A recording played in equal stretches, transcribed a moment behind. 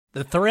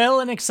The thrill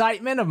and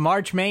excitement of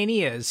March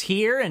Mania is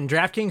here, and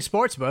DraftKings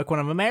Sportsbook, one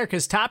of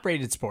America's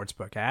top-rated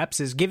sportsbook apps,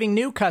 is giving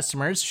new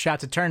customers a shot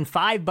to turn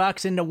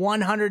 $5 into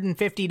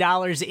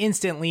 $150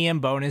 instantly in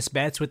bonus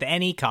bets with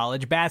any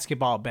college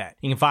basketball bet.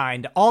 You can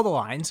find all the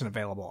lines and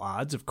available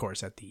odds, of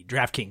course, at the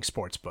DraftKings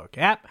Sportsbook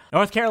app.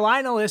 North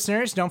Carolina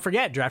listeners, don't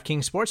forget,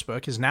 DraftKings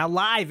Sportsbook is now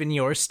live in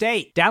your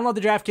state. Download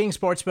the DraftKings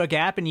Sportsbook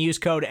app and use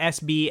code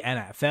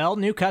SBNFL.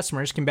 New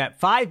customers can bet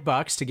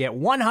 $5 to get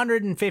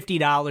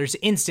 $150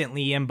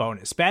 instantly in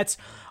bonus bets,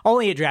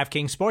 only at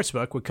DraftKings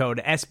Sportsbook with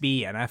code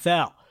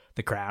SBNFL.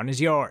 The crown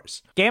is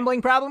yours.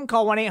 Gambling problem?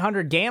 Call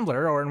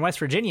 1-800-GAMBLER, or in West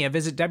Virginia,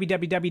 visit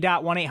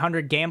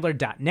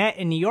www.1800gambler.net.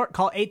 In New York,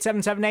 call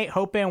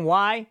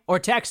 877-8-HOPE-NY or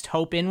text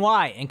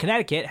HOPE-NY. In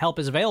Connecticut, help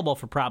is available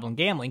for problem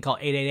gambling. Call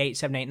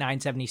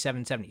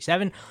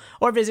 888-789-7777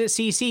 or visit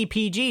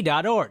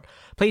ccpg.org.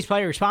 Please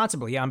play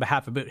responsibly on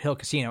behalf of Boot Hill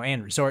Casino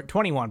and Resort.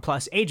 21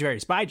 plus, age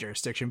varies by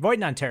jurisdiction. Void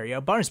in Ontario.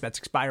 Bonus bets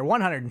expire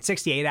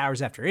 168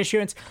 hours after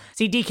issuance.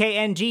 See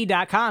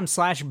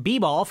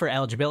dkng.com/bball for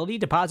eligibility,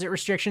 deposit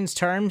restrictions,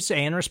 terms,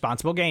 and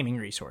responsible gaming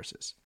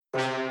resources.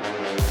 You're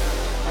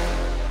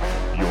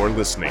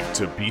listening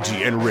to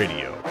BGN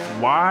Radio.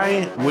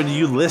 Why would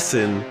you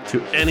listen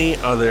to any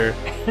other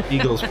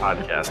Eagles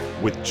podcast?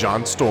 With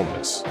John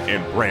Stolnis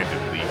and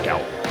Brandon Lee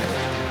Gowton.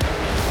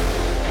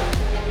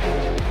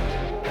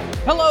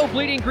 Hello,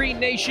 Bleeding Green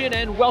Nation,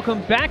 and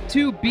welcome back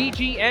to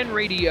BGN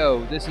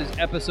Radio. This is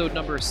episode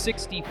number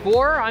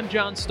 64. I'm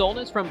John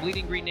Stolnis from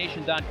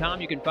BleedingGreenNation.com.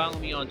 You can follow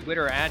me on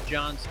Twitter at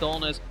John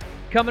Stolnis.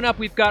 Coming up,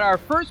 we've got our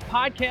first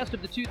podcast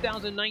of the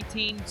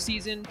 2019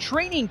 season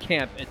training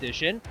camp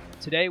edition.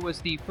 Today was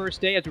the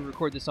first day, as we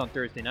record this on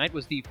Thursday night,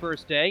 was the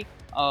first day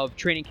of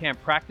training camp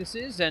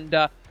practices, and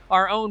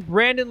our own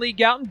Brandon Lee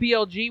Gowton,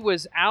 BLG,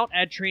 was out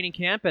at training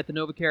camp at the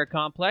NovaCare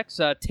Complex,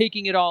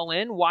 taking it all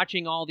in,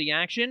 watching all the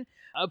action.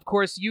 Of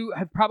course, you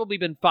have probably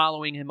been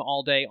following him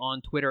all day on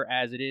Twitter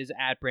as it is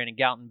at Brandon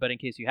Gowton, but in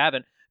case you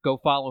haven't, go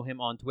follow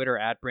him on Twitter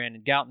at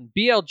Brandon Gowton.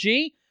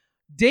 BLG,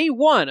 day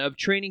one of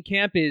training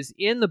camp is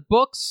in the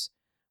books.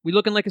 We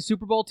looking like a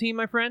Super Bowl team,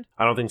 my friend?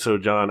 I don't think so,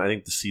 John. I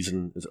think the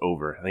season is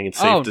over. I think it's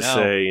safe to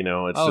say,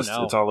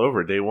 it's all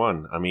over day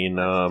one. I mean,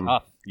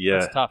 tough.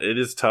 Yeah, tough. It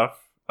is tough.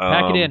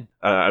 Pack it in.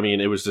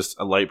 It was just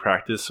a light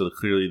practice, so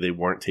clearly they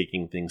weren't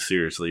taking things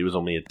seriously. It was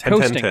only a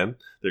 10-10-10.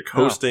 They're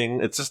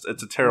coasting. Oh. It's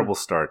a terrible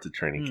start to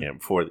training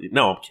camp.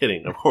 No, I'm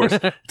kidding. Of course,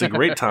 it's a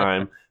great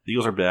time. The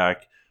Eagles are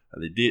back.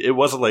 It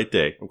was a light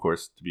day, of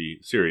course, to be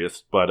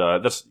serious, but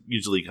that's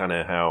usually kind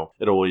of how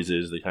it always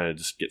is. They kind of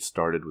just get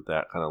started with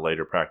that kind of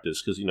lighter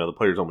practice because, the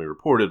players only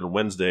reported on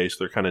Wednesday, so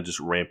they're kind of just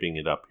ramping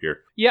it up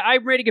here. Yeah,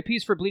 I'm writing a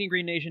piece for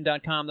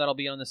BleedingGreenNation.com that'll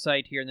be on the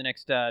site here in the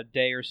next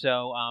day or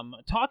so,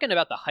 talking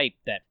about the hype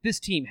that this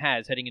team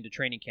has heading into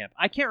training camp.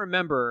 I can't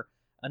remember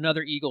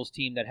another Eagles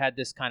team that had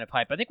this kind of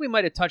hype. I think we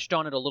might have touched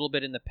on it a little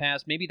bit in the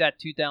past, maybe that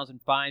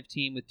 2005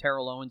 team with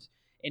Terrell Owens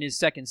in his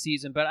second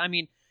season, but I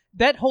mean,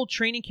 that whole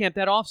training camp,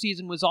 that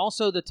offseason, was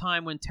also the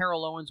time when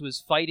Terrell Owens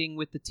was fighting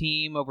with the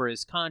team over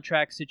his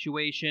contract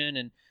situation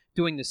and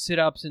doing the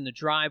sit-ups in the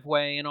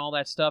driveway and all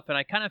that stuff. And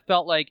I kind of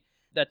felt like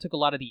that took a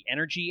lot of the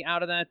energy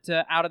out of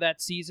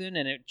that season,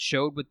 and it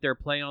showed with their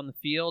play on the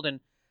field. And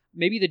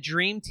maybe the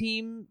dream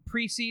team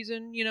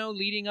preseason,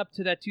 leading up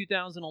to that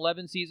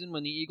 2011 season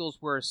when the Eagles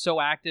were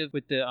so active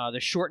with the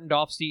shortened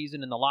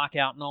offseason and the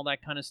lockout and all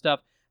that kind of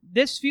stuff.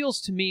 This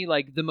feels to me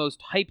like the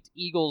most hyped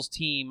Eagles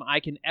team I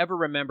can ever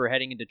remember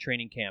heading into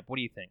training camp. What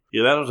do you think?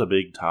 Yeah, that was a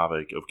big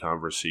topic of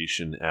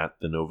conversation at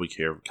the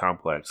NovaCare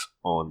Complex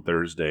on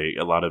Thursday.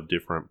 A lot of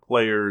different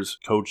players,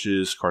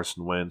 coaches,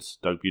 Carson Wentz,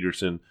 Doug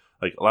Peterson,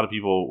 like a lot of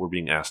people were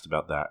being asked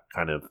about that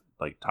kind of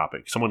like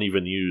topic. Someone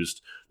even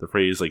used the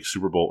phrase like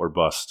Super Bowl or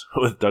bust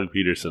with Doug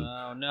Peterson.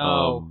 Oh,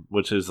 no.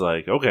 Which is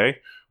like, okay,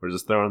 we're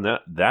just throwing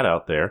that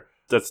out there.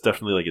 That's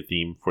definitely like a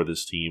theme for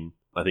this team.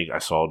 I think I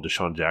saw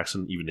Deshaun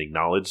Jackson even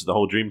acknowledge the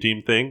whole Dream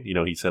Team thing.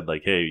 He said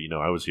like, hey,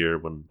 I was here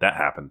when that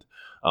happened.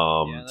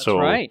 Yeah, that's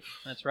right.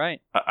 That's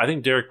right. I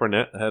think Derek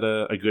Barnett had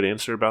a good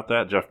answer about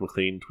that. Jeff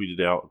McLean tweeted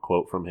out a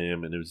quote from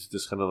him, and it was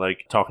just kind of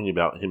like talking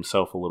about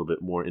himself a little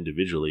bit more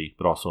individually,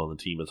 but also on the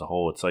team as a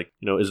whole. It's like,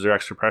 is there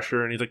extra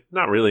pressure? And he's like,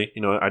 not really.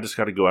 I just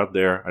got to go out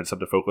there. I just have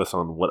to focus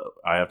on what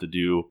I have to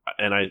do.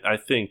 And I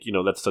think,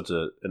 that's such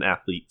an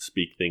athlete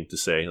speak thing to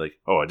say, like,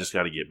 oh, I just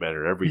got to get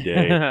better every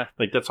day.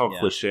 Like, that's all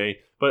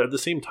cliche. But at the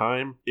same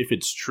time, if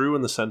it's true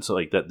in the sense of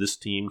like that this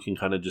team can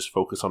kind of just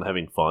focus on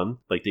having fun,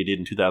 like they did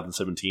in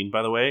 2017,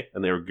 by the way,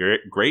 and they were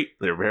great,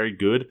 they were very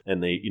good,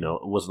 and they, it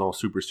wasn't all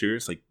super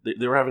serious. Like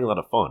they were having a lot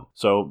of fun.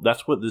 So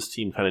that's what this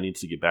team kind of needs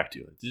to get back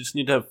to. Like, they just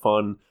need to have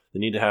fun. They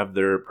need to have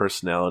their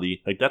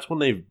personality. Like that's when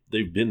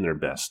they've been their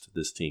best,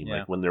 this team. Yeah.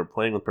 Like when they're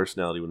playing with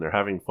personality, when they're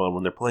having fun,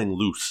 when they're playing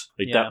loose.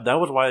 Like that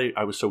was why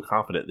I was so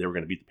confident they were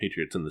going to beat the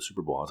Patriots in the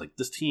Super Bowl. I was like,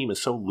 this team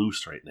is so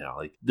loose right now.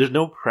 Like there's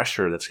no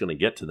pressure that's going to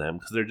get to them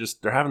because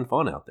they're having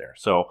fun out there.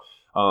 So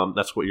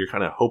that's what you're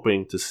kind of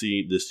hoping to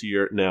see this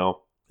year.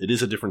 Now, it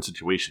is a different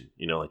situation.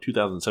 Like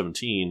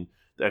 2017,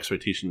 the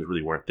expectations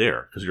really weren't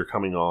there because you're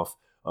coming off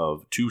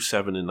of 2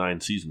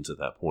 7-9 seasons at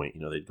that point.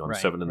 They'd gone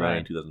 7-9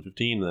 in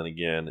 2015, and then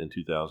again in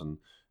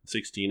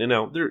 2016. And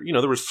now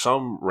there was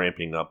some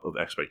ramping up of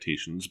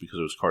expectations because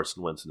it was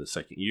Carson Wentz in his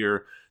second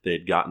year. They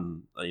had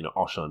gotten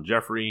Alshon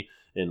Jeffrey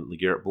and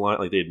LeGarrette Blount.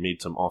 Like, they had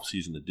made some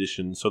offseason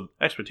additions, so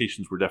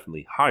expectations were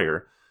definitely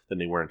higher than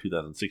they were in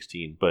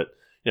 2016. But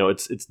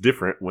it's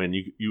different when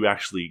you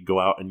actually go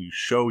out and you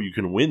show you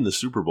can win the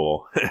Super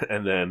Bowl,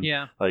 and then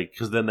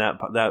because then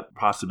that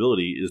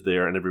possibility is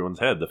there in everyone's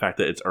head. The fact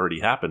that it's already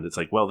happened, it's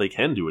like, well, they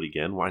can do it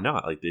again. Why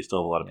not? Like, they still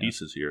have a lot of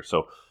pieces here.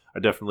 So I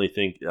definitely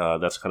think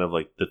that's kind of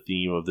like the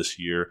theme of this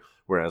year.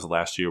 Whereas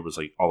last year was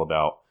like all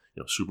about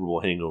Super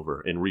Bowl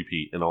hangover and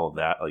repeat and all of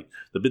that. Like,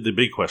 the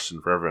big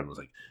question for everyone was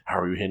like, how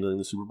are you handling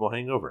the Super Bowl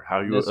hangover?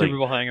 Super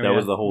Bowl hangover? That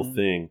was the whole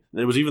thing.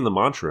 It was even the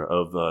mantra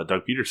of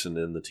Doug Peterson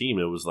and the team.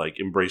 It was like,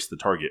 embrace the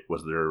target.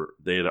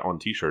 They had it on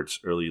T-shirts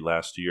early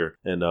last year,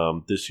 and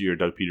this year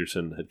Doug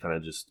Peterson had kind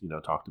of just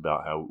talked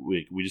about how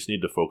we just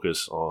need to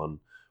focus on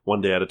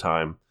one day at a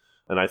time.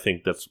 And I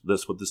think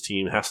that's what this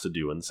team has to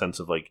do, in the sense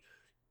of like,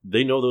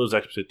 they know those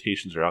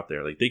expectations are out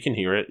there. Like, they can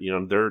hear it.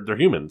 They're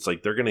humans.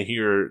 Like, they're going to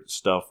hear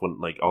stuff when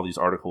like all these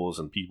articles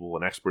and people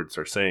and experts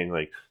are saying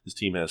like this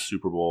team has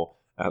Super Bowl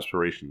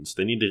aspirations.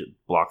 They need to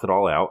block it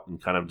all out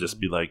and kind of just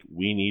be like,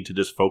 we need to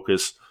just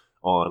focus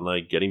on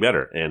like getting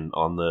better and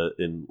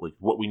in like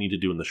what we need to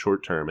do in the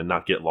short term, and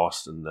not get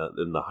lost in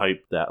the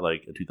hype that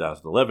like a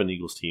 2011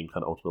 Eagles team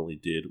kind of ultimately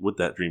did with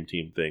that dream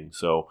team thing.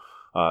 So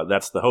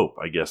that's the hope,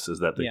 I guess, is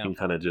that they can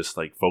kind of just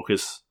like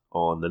focus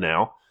on the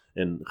now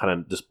and kind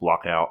of just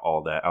block out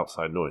all that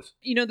outside noise.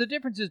 The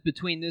differences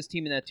between this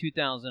team and that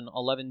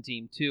 2011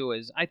 team, too,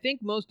 is I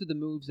think most of the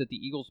moves that the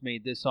Eagles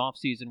made this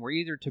offseason were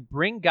either to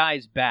bring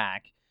guys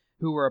back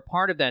who were a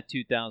part of that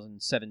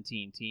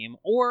 2017 team,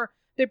 or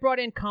they brought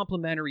in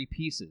complementary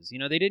pieces.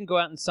 They didn't go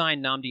out and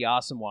sign Nnamdi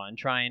Asomugha and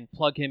try and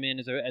plug him in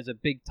as a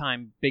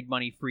big-time,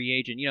 big-money free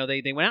agent.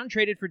 They went out and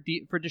traded for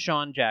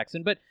Deshaun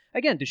Jackson. But,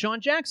 again,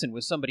 Deshaun Jackson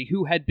was somebody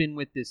who had been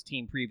with this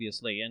team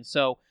previously, and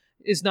so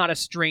is not a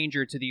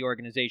stranger to the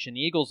organization.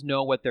 The Eagles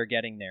know what they're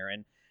getting there.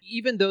 And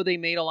even though they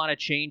made a lot of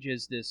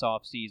changes this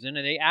offseason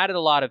and they added a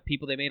lot of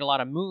people, they made a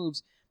lot of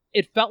moves,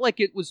 it felt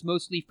like it was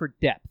mostly for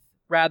depth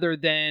rather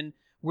than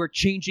we're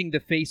changing the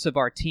face of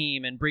our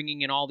team and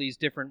bringing in all these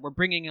we're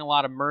bringing in a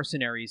lot of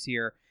mercenaries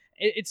here.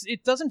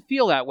 It doesn't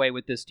feel that way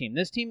with this team.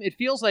 This team, it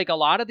feels like a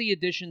lot of the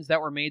additions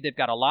that were made, they've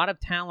got a lot of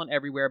talent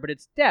everywhere, but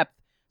it's depth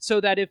so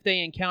that if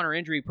they encounter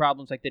injury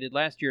problems like they did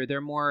last year,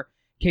 they're more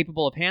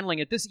capable of handling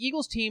it. This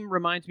Eagles team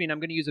reminds me, and I'm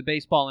going to use a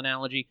baseball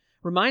analogy,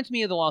 reminds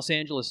me of the Los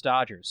Angeles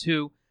Dodgers,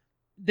 who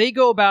they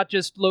go about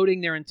just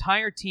loading their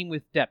entire team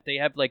with depth. They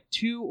have like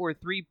 2 or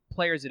 3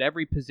 players at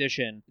every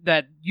position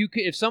that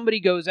if somebody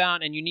goes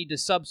out and you need to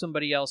sub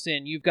somebody else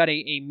in, you've got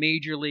a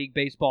Major League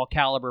Baseball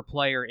caliber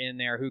player in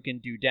there who can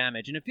do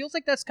damage. And it feels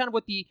like that's kind of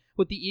what the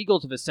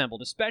Eagles have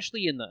assembled,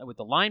 especially with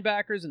the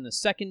linebackers and the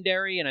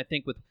secondary, and I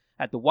think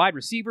at the wide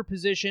receiver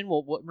position.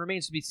 Well, what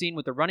remains to be seen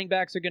what the running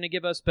backs are going to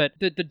give us. But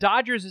the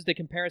Dodgers is the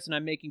comparison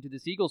I'm making to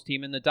this Eagles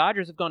team, and the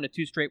Dodgers have gone to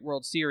 2 straight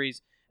World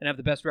Series and have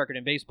the best record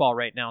in baseball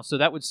right now. So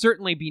that would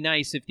certainly be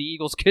nice if the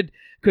Eagles could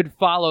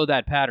follow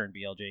that pattern,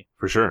 BLG.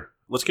 For sure.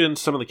 Let's get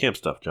into some of the camp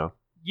stuff, John.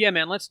 Yeah,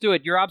 man, let's do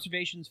it. Your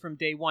observations from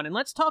day one. And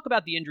let's talk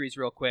about the injuries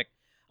real quick.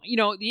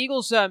 The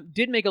Eagles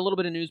did make a little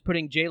bit of news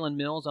putting Jalen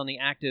Mills on the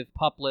active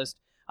PUP list,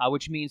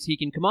 which means he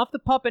can come off the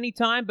PUP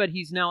anytime, but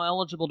he's now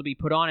eligible to be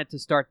put on it to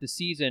start the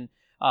season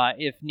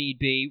if need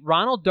be.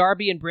 Ronald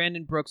Darby and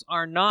Brandon Brooks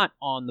are not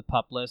on the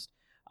PUP list,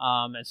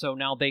 and so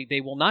now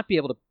they will not be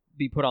able to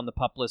be put on the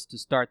PUP list to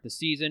start the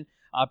season.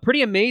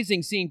 Pretty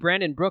amazing seeing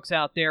Brandon Brooks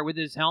out there with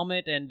his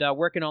helmet and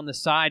working on the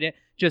side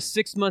just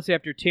 6 months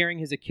after tearing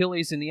his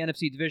Achilles in the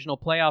NFC Divisional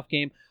Playoff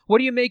game. What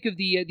do you make of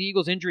the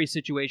Eagles' injury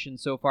situation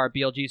so far,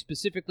 BLG,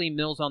 specifically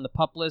Mills on the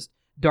PUP list,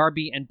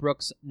 Darby and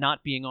Brooks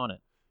not being on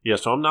it? Yeah,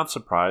 so I'm not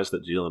surprised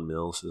that Jalen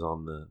Mills is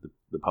on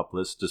the PUP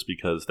list, just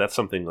because that's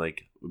something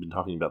like we've been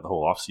talking about the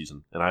whole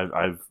offseason. And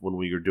I've when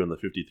we were doing the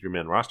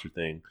 53-man roster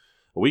thing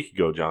a week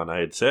ago, John, I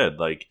had said,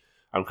 like,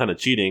 I'm kind of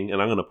cheating,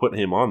 and I'm going to put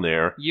him on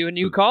there.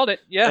 You called it,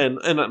 yeah. And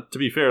to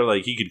be fair,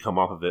 like, he could come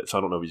off of it, so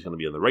I don't know if he's going to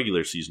be in the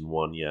regular season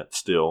one yet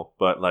still.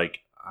 But, like,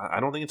 I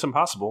don't think it's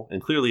impossible,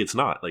 and clearly it's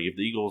not. Like, if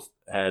the Eagles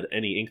had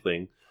any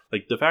inkling,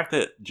 like, the fact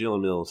that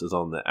Jalen Mills is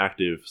on the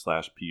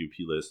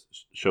active/PUP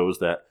list shows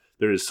that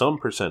there is some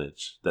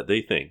percentage that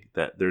they think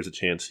that there's a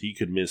chance he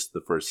could miss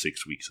the first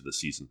 6 weeks of the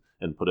season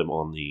and put him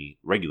on the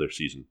regular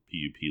season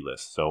PUP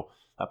list. So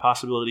that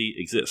possibility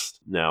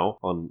exists. Now,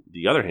 on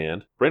the other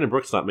hand, Brandon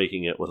Brooks not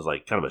making it was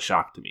like kind of a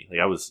shock to me.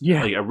 Like, I was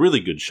like a really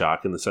good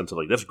shock in the sense of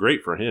like, that's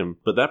great for him,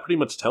 but that pretty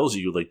much tells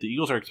you like the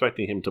Eagles are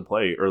expecting him to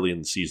play early in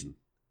the season.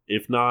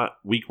 If not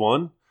week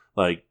 1,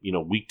 like,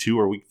 week 2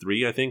 or week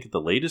 3, I think at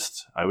the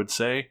latest, I would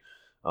say.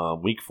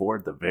 Week 4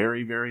 at the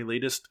very, very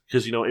latest.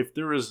 Because, if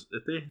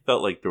they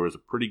felt like there was a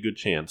pretty good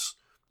chance,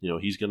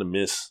 he's going to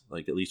miss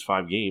like at least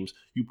 5 games,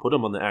 you put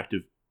him on the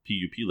active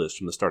PUP list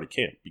from the start of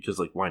camp. Because,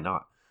 like, why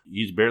not?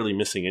 He's barely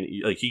missing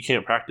any, like, he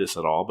can't practice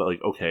at all, but,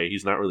 like, okay,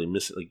 he's not really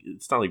missing, like,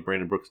 it's not like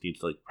Brandon Brooks needs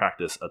to, like,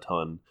 practice a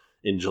ton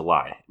in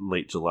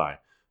late July.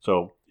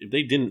 So if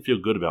they didn't feel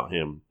good about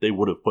him, they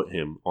would have put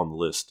him on the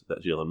list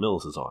that Jalen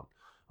Mills is on.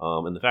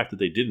 And the fact that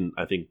they didn't,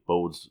 I think,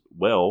 bodes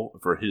well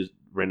for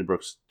Brandon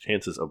Brooks'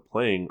 chances of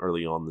playing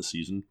early on this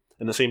season.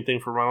 And the same thing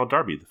for Ronald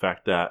Darby. The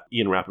fact that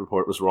Ian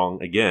Rappaport was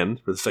wrong again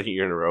for the second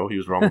year in a row. He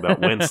was wrong about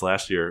Wentz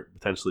last year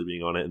potentially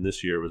being on it, and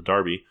this year it was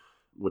Darby,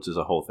 which is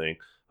a whole thing.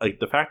 Like,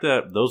 the fact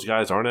that those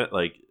guys aren't it,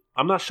 like,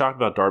 I'm not shocked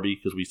about Darby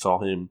because we saw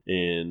him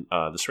in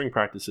the spring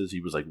practices.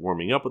 He was like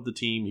warming up with the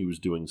team. He was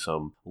doing a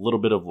little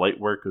bit of light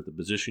work with the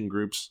position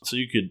groups. So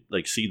you could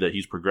like see that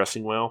he's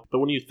progressing well. But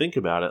when you think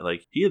about it,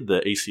 like he had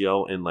the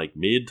ACL in like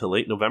mid to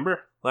late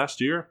November last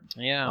year.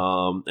 Yeah.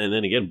 And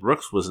then again,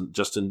 Brooks wasn't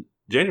just in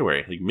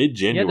January, like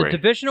mid-January. Yeah, the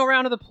divisional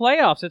round of the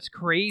playoffs. It's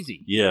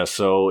crazy. Yeah,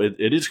 so it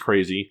is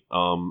crazy.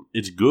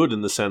 It's good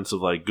in the sense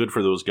of like good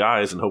for those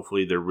guys, and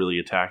hopefully they're really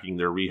attacking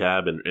their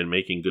rehab and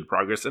making good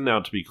progress. And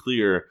now to be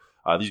clear,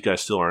 these guys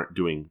still aren't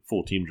doing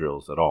full team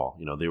drills at all.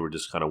 You know, they were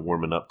just kind of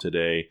warming up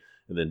today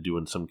and then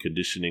doing some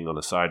conditioning on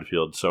the side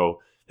field. So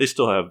they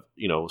still have,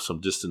 you know, some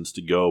distance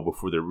to go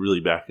before they're really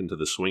back into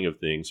the swing of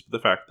things. But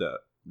the fact that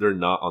they're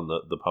not on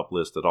the PUP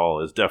list at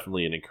all is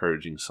definitely an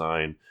encouraging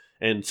sign.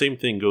 And same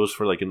thing goes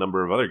for like a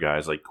number of other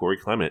guys like Corey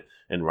Clement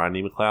and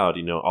Rodney McLeod,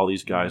 you know, all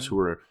these guys who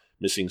are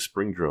missing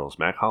spring drills,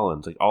 Mac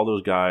Hollins, like all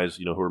those guys,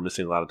 you know, who are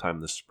missing a lot of time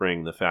in the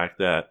spring. The fact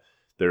that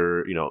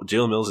they're, you know,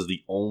 Jalen Mills is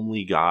the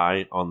only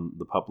guy on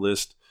the PUP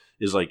list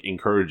is like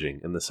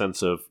encouraging in the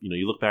sense of, you know,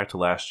 you look back to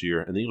last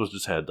year and the Eagles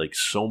just had like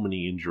so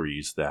many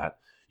injuries that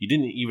you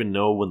didn't even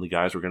know when the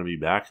guys were going to be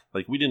back.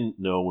 Like we didn't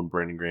know when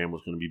Brandon Graham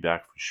was going to be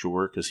back for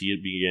sure because he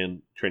had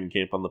began training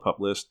camp on the PUP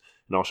list.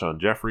 And Alshon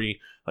Jeffrey,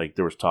 like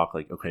there was talk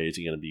like, okay, is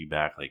he going to be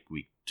back like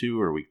week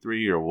 2 or week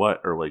 3 or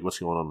what? Or like what's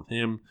going on with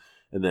him?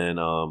 And then,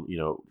 you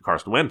know,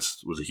 Carson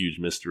Wentz was a huge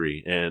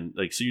mystery. And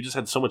like, so you just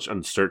had so much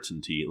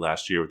uncertainty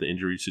last year with the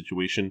injury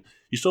situation.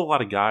 You still have a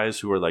lot of guys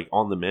who are like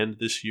on the mend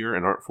this year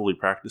and aren't fully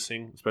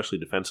practicing, especially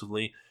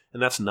defensively.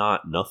 And that's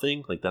not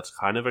nothing. Like that's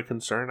kind of a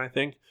concern, I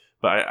think.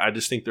 But I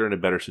just think they're in a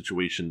better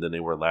situation than they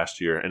were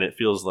last year. And it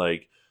feels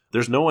like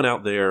there's no one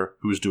out there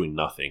who's doing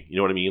nothing. You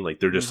know what I mean? Like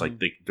they're just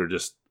like, they're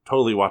just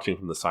totally watching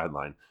from the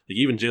sideline. Like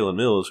even Jalen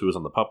Mills, who was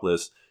on the PUP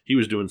list, he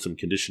was doing some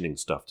conditioning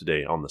stuff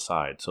today on the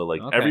side. So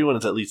like everyone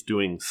is at least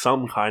doing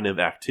some kind of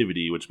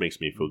activity, which makes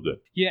me feel good.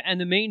 Yeah, and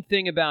the main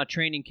thing about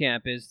training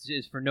camp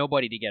is for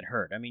nobody to get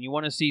hurt. I mean, you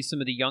want to see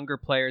some of the younger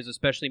players,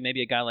 especially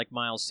maybe a guy like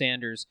Miles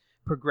Sanders,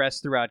 progress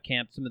throughout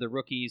camp. Some of the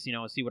rookies, you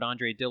know, see what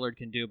Andre Dillard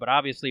can do. But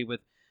obviously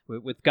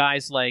with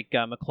guys like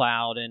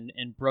McLeod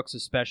and Brooks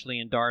especially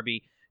and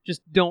Darby,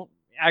 just don't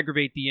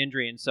aggravate the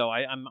injury. And so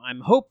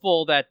I'm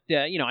hopeful that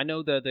you know, I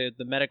know the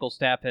medical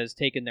staff has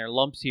taken their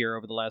lumps here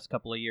over the last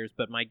couple of years,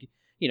 but my,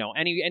 you know,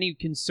 any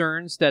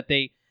concerns that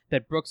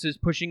Brooks is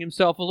pushing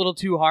himself a little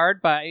too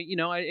hard by, you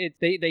know,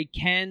 they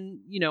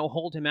can, you know,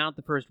 hold him out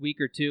the first week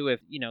or two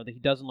if, you know, that he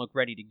doesn't look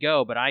ready to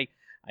go. But I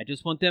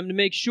just want them to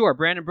make sure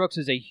Brandon Brooks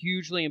is a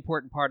hugely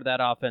important part of that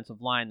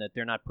offensive line, that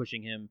they're not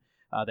pushing him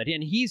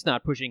and he's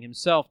not pushing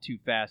himself too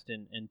fast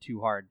and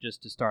too hard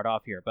just to start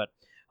off here. But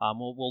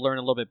we'll learn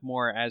a little bit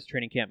more as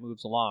training camp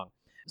moves along.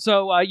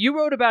 So you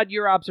wrote about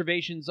your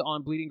observations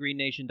on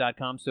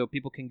bleedinggreennation.com, so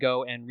people can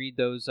go and read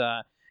those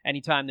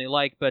anytime they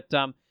like. But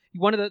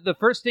one of the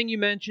first thing you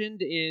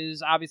mentioned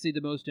is obviously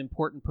the most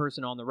important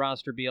person on the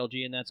roster,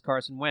 BLG, and that's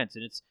Carson Wentz.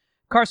 And it's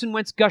Carson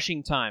Wentz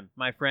gushing time,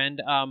 my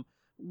friend.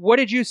 What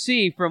did you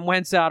see from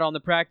Wentz out on the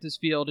practice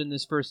field in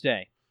this first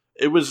day?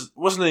 It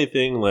wasn't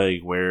anything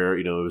like where,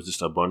 you know, it was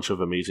just a bunch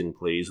of amazing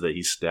plays that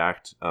he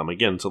stacked.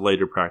 Again, it's a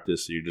later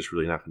practice, so you're just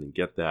really not going to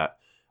get that.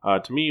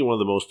 To me, one of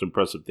the most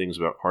impressive things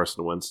about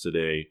Carson Wentz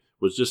today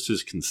was just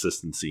his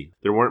consistency.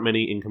 There weren't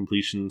many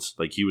incompletions.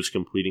 Like he was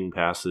completing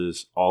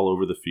passes all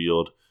over the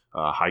field,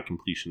 high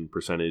completion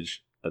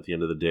percentage at the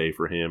end of the day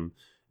for him,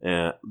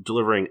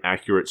 delivering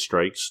accurate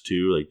strikes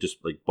too, like just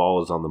like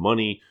ball is on the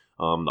money.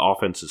 The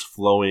offense is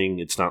flowing.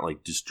 It's not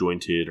like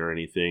disjointed or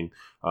anything.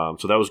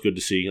 So that was good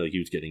to see. Like he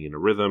was getting in a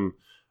rhythm.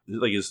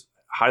 Like his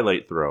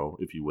highlight throw,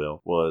 if you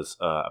will, was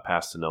a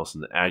pass to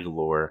Nelson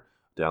Aguilar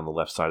down the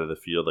left side of the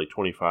field, like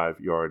 25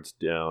 yards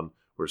down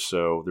or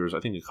so. There was,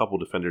 I think, a couple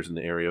defenders in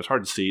the area. It was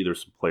hard to see.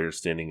 There's some players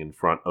standing in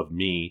front of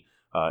me.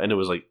 And it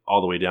was like all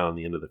the way down on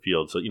the end of the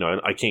field. So, you know,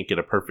 I can't get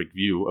a perfect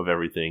view of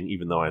everything,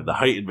 even though I have the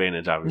height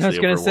advantage, obviously. I was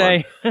going to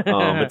say.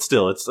 But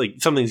still, it's like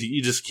some things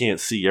you just can't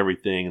see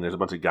everything, and there's a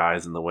bunch of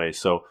guys in the way.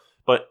 So,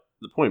 but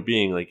the point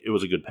being, like, it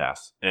was a good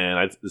pass. And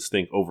I just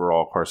think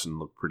overall Carson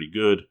looked pretty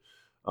good.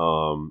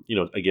 You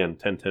know, again,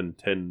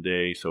 10-10-10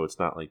 day, so it's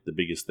not like the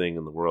biggest thing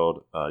in the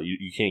world.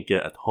 You can't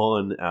get a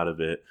ton out of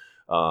it.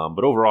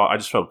 But overall, I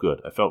just felt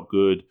good. I felt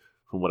good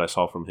from what I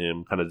saw from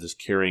him, kind of just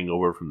carrying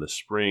over from the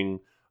spring.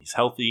 He's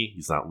healthy.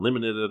 He's not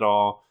limited at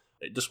all.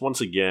 Just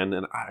once again,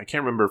 and I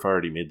can't remember if I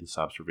already made this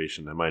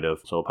observation. I might have,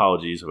 so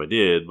apologies if I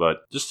did,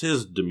 but just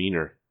his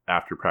demeanor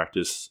after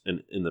practice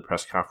and in the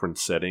press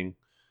conference setting,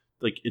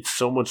 like it's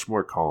so much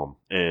more calm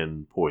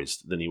and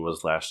poised than he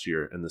was last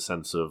year, in the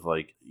sense of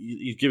like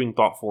he's giving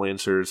thoughtful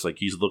answers. Like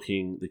he's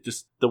looking like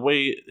just the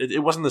way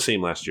it wasn't the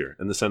same last year,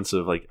 in the sense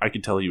of like I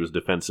could tell he was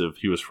defensive,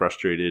 he was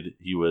frustrated,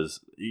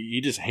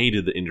 he just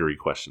hated the injury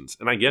questions,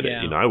 and I get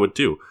it. I would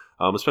too.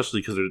 Especially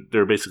because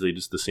they're basically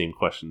just the same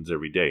questions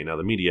every day. Now,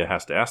 the media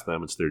has to ask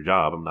them. It's their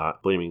job. I'm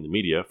not blaming the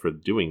media for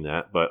doing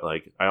that. But,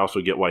 like, I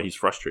also get why he's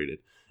frustrated.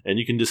 And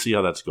you can just see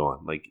how that's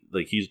gone.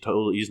 Like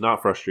he's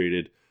not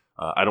frustrated.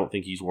 I don't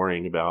think he's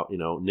worrying about,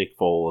 Nick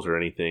Foles or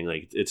anything.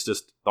 Like, it's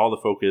just all the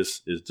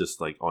focus is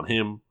just, like, on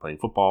him playing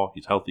football.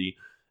 He's healthy.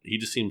 He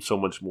just seems so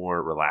much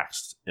more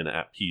relaxed and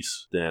at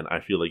peace than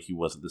I feel like he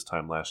was at this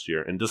time last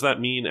year. And does that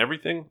mean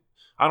everything?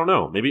 I don't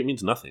know. Maybe it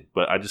means nothing,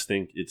 but I just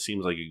think it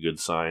seems like a good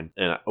sign.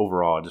 And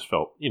overall, I just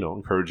felt,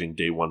 encouraging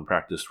day one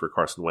practice for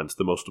Carson Wentz,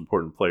 the most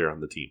important player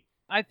on the team.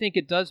 I think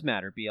it does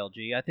matter,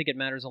 BLG. I think it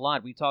matters a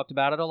lot. We talked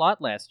about it a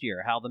lot last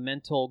year, how the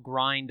mental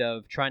grind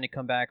of trying to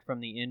come back from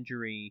the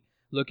injury,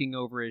 looking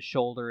over his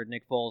shoulder at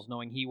Nick Foles,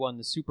 knowing he won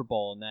the Super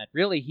Bowl, and that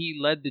really he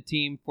led the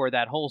team for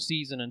that whole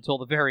season until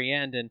the very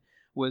end and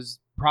was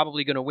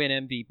probably going to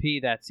win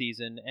MVP that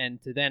season. And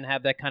to then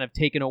have that kind of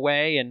taken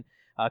away and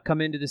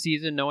come into the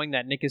season knowing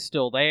that Nick is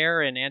still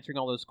there and answering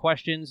all those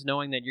questions,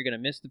 knowing that you're going to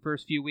miss the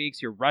first few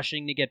weeks, you're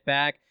rushing to get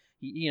back.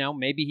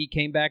 Maybe he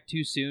came back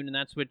too soon, and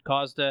that's what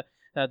caused the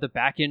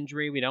back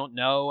injury. We don't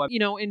know.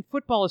 In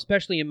football,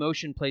 especially,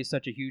 emotion plays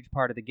such a huge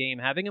part of the game.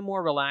 Having a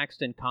more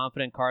relaxed and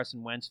confident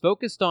Carson Wentz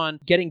focused on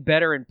getting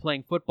better and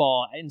playing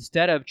football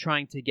instead of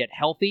trying to get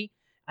healthy,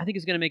 I think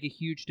is going to make a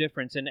huge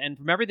difference. And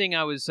from everything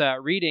I was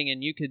reading,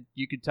 and you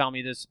could tell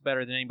me this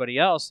better than anybody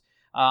else,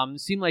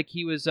 seemed like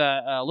he was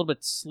a little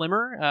bit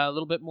slimmer, a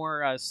little bit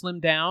more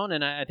slimmed down,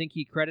 and I think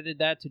he credited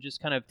that to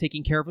just kind of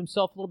taking care of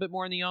himself a little bit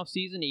more in the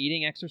offseason,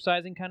 eating,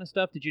 exercising kind of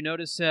stuff. Did you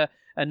notice a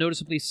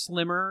noticeably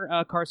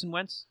slimmer Carson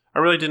Wentz? I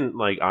really didn't,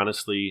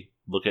 honestly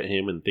look at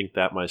him and think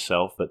that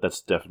myself, but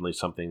that's definitely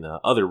something that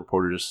other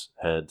reporters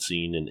had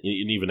seen and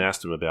even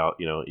asked him about,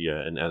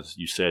 and as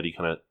you said, he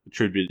kind of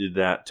attributed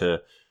that to,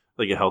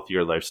 like, a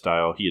healthier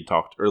lifestyle. He had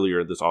talked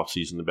earlier this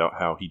offseason about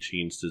how he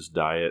changed his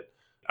diet.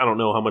 I don't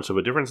know how much of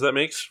a difference that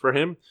makes for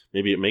him.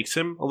 Maybe it makes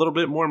him a little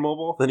bit more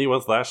mobile than he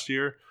was last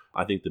year.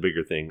 I think the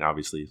bigger thing,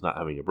 obviously, is not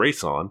having a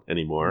brace on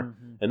anymore.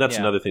 Mm-hmm. And that's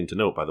another thing to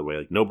note, by the way.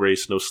 Like, no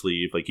brace, no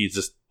sleeve. Like, he's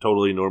just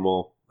totally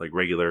normal, like,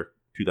 regular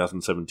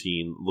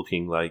 2017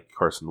 looking like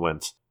Carson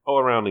Wentz. All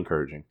around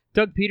encouraging.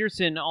 Doug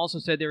Peterson also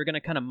said they were going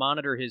to kind of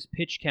monitor his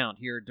pitch count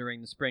here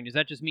during the spring. Does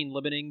that just mean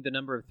limiting the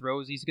number of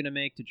throws he's going to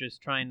make to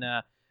just try and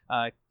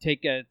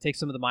take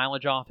some of the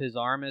mileage off his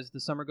arm as the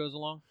summer goes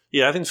along?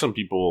 Yeah, I think some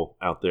people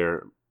out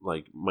there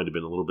might have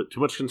been a little bit too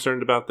much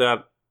concerned about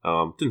that.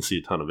 Didn't see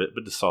a ton of it,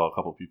 but just saw a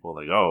couple people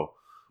like, oh,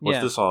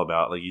 what's this all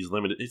about? Like, he's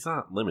limited. It's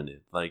not limited.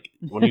 Like,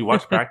 when you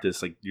watch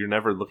practice, like, you're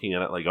never looking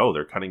at it like, oh,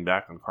 they're cutting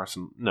back on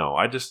Carson. No,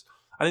 I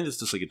think it's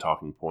just like a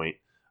talking point.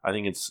 I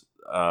think it's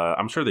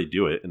I'm sure they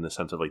do it in the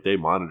sense of, like, they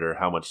monitor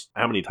how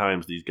many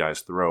times these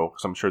guys throw,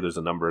 because I'm sure there's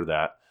a number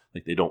that,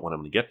 like, they don't want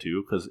them to get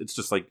to, because it's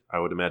just like I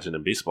would imagine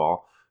in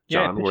baseball,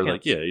 John, where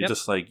counts.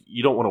 Just like,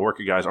 you don't want to work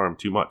a guy's arm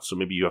too much, so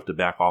maybe you have to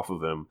back off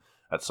of him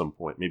at some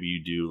point. Maybe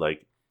you do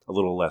like a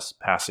little less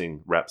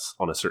passing reps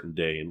on a certain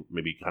day and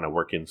maybe kind of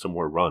work in some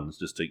more runs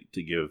just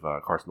to give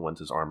Carson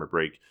Wentz's arm a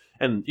break.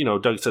 And,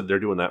 Doug said they're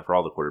doing that for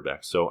all the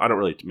quarterbacks, so I don't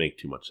really make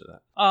too much of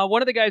that.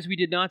 One of the guys we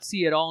did not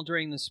see at all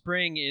during the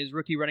spring is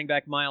rookie running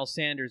back Miles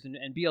Sanders. And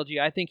BLG,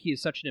 I think he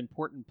is such an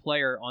important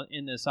player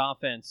in this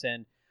offense.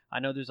 And I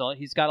know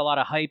he's got a lot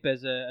of hype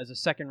as a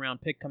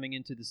second-round pick coming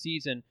into the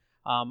season.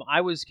 I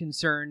was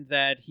concerned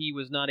that he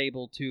was not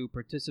able to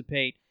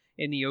participate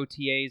in the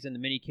OTAs and the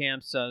mini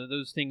camps.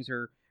 Those things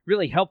are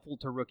really helpful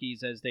to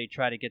rookies as they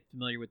try to get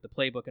familiar with the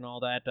playbook and all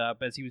that,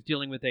 as he was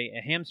dealing with a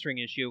hamstring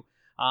issue.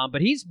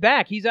 But he's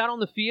back. He's out on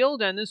the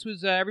field, and this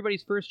was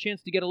everybody's first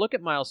chance to get a look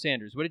at Miles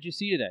Sanders. What did you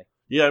see today?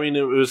 Yeah, I mean,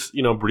 it was,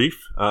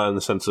 brief in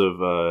the sense of,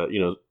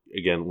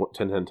 again,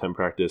 10-10-10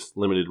 practice,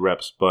 limited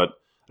reps. But,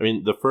 I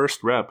mean, the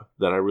first rep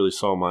that I really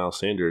saw Miles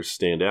Sanders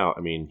stand out,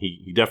 I mean,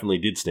 he definitely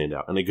did stand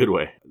out in a good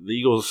way. The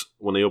Eagles,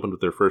 when they opened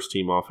with their first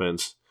team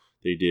offense,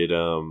 they did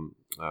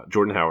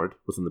Jordan Howard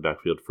was in the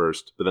backfield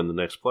first, but then the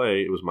next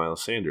play, it was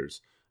Miles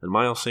Sanders. And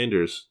Miles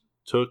Sanders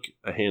took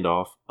a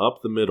handoff up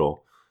the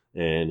middle,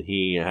 and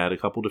he had a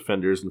couple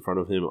defenders in front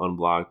of him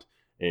unblocked,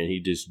 and he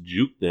just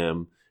juked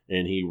them,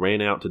 and he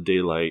ran out to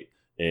daylight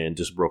and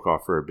just broke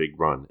off for a big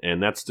run.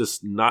 And that's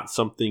just not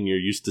something you're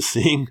used to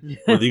seeing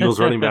with Eagles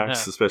running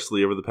backs,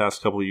 especially over the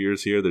past couple of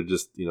years here. They're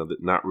just,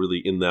 not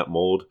really in that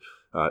mold.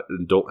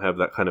 And don't have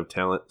that kind of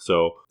talent.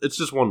 So it's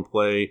just one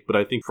play. But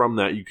I think from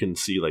that, you can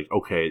see, like,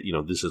 okay,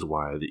 this is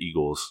why the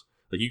Eagles,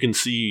 like, you can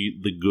see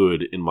the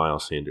good in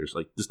Miles Sanders.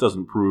 Like, this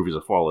doesn't prove he's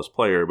a flawless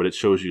player, but it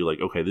shows you, like,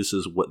 okay, this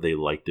is what they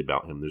liked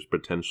about him. There's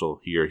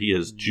potential here. He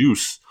has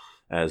juice,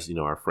 as,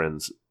 our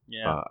friends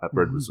at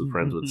Birds with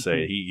Friends would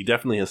say. He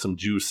definitely has some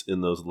juice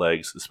in those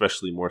legs,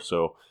 especially more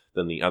so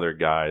than the other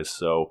guys.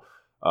 So,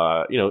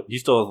 he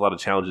still has a lot of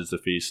challenges to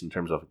face in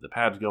terms of the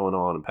pads going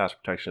on and pass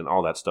protection,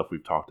 all that stuff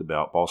we've talked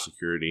about, ball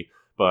security.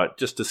 Mm-hmm. But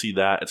just to see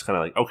that, it's kind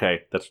of like,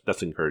 okay,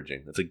 that's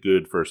encouraging. That's a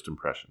good first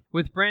impression.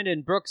 With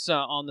Brandon Brooks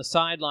on the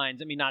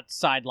sidelines, I mean, not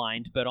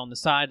sidelined, but on the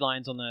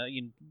sidelines,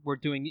 we're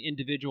doing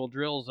individual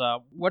drills.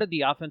 What did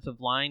the offensive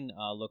line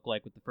look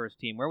like with the first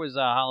team? Where was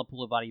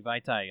Halapoulivaati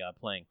Vaitai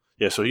playing?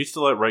 Yeah, so he's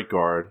still at right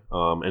guard,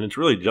 and it's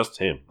really just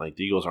him. Like,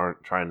 the Eagles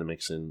aren't trying to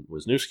mix in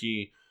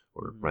Wisniewski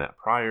or Matt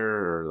Pryor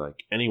or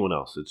like anyone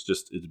else. It's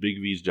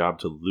Big V's job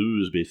to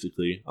lose,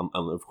 basically.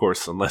 Of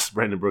course, unless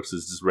Brandon Brooks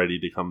is just ready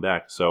to come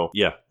back. So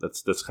yeah,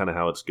 that's kind of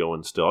how it's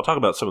going. Still, I'll talk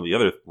about some of the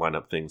other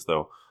lineup things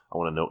though. I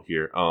want to note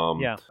here.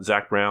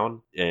 Zach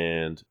Brown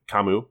and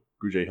Kamu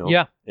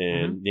Grugier-Hill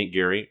and Nate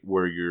Gary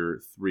were your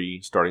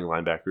 3 starting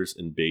linebackers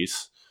in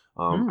base.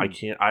 I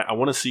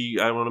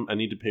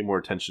need to pay more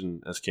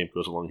attention as camp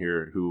goes along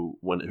here. Who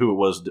it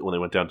was when they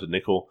went down to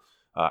nickel.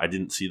 I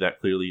didn't see that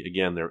clearly.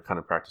 Again, they're kind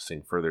of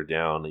practicing further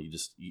down. And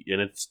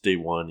it's day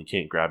one. You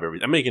can't grab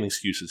everything. I'm making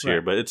excuses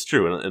here, but it's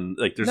true. And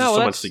like, there's just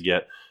so much to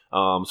get.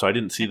 So I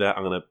didn't see that.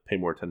 I'm going to pay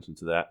more attention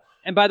to that.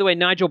 And by the way,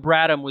 Nigel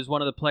Bradham was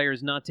one of the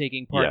players not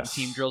taking part in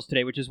team drills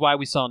today, which is why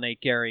we saw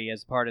Nate Gary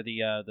as part of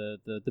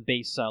the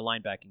base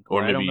linebacking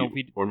core.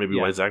 Or maybe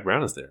why Zach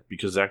Brown is there,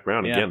 because Zach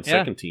Brown again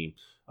second team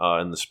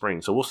in the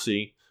spring. So we'll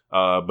see.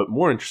 But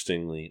more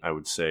interestingly, I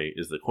would say,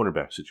 is the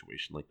cornerback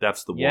situation. Like,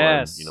 that's the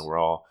one we're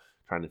all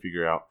trying to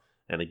figure out.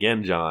 And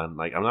again, John,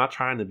 like, I'm not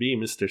trying to be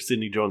Mr.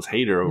 Sidney Jones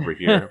hater over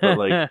here, but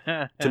like,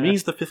 to me,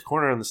 he's the 5th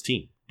corner on this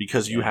team,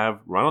 because you have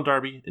Ronald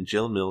Darby and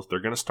Jalen Mills. They're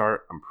going to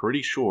start, I'm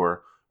pretty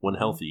sure, when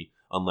healthy,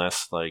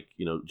 unless like,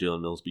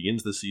 Jalen Mills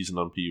begins the season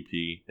on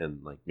PUP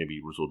and like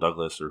maybe Rasul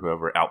Douglas or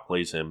whoever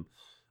outplays him,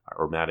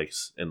 or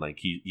Maddox, and like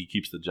he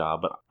keeps the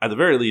job. But at the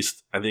very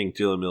least, I think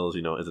Jalen Mills,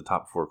 is a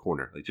top 4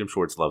 corner. Like, Jim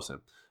Schwartz loves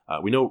him.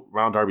 We know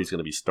Ronald Darby's going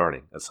to be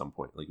starting at some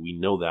point. Like, we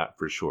know that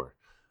for sure.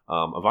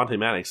 Avonte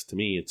Maddox, to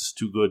me, it's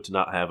too good to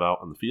not have out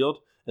on the field.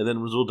 And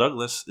then Rasul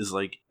Douglas is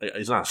like,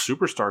 he's not a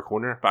superstar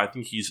corner, but I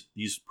think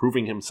he's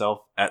proving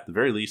himself at the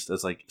very least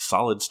as like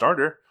solid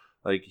starter.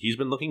 Like, he's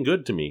been looking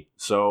good to me.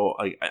 So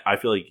I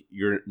feel like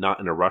you're not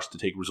in a rush to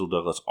take Rasul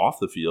Douglas off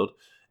the field.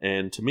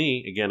 And to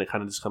me, again, it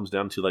kind of just comes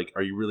down to like,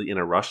 are you really in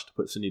a rush to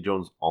put Sidney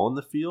Jones on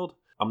the field?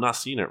 I'm not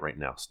seeing it right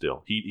now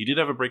still. He did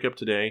have a breakup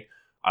today.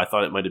 I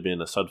thought it might have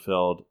been a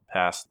Sudfeld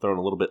pass thrown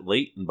a little bit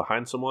late and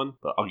behind someone,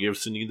 but I'll give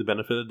Sidney the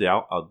benefit of the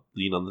doubt. I'll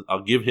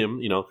give him,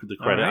 the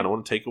credit. Right. I don't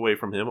want to take away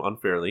from him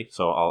unfairly,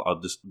 so I'll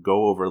just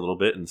go over a little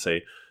bit and say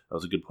that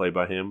was a good play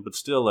by him. But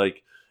still,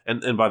 like,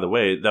 and by the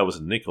way, that was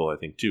a nickel, I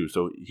think, too.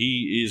 So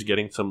he is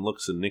getting some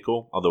looks in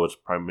nickel, although it's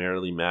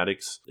primarily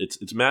Maddox.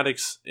 It's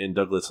Maddox and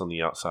Douglas on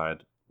the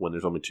outside when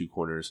there's only 2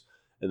 corners.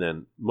 And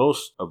then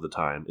most of the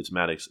time, it's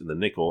Maddox in the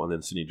nickel, and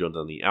then Sidney Jones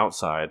on the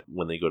outside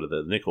when they go to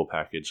the nickel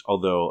package.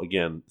 Although,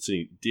 again,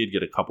 Sidney did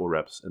get a couple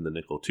reps in the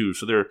nickel too,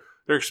 so they're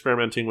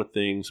experimenting with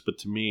things. But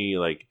to me,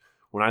 like,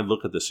 when I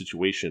look at the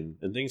situation,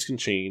 and things can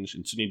change,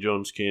 and Sidney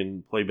Jones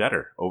can play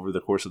better over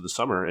the course of the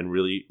summer and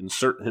really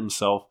insert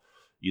himself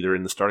either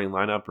in the starting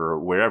lineup or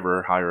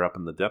wherever higher up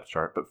in the depth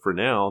chart. But for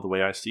now, the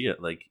way I see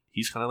it, like,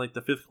 he's kind of like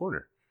the 5th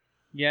corner.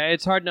 Yeah,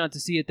 it's hard not to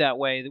see it that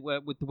way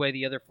with the way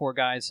the other 4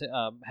 guys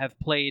have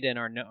played and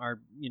are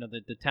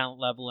the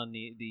talent level and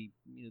the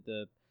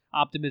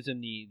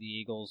optimism the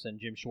Eagles and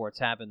Jim Schwartz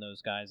have in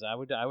those guys. I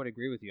would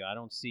agree with you. I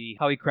don't see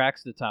how he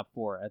cracks the top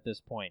 4 at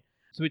this point.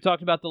 So we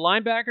talked about the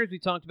linebackers, we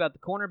talked about the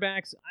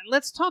cornerbacks.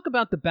 Let's talk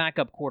about the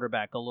backup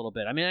quarterback a little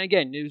bit. I mean,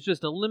 again, it was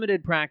just a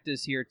limited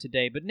practice here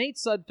today, but Nate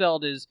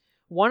Sudfeld is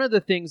one of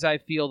the things I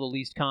feel the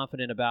least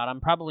confident about.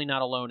 I'm probably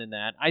not alone in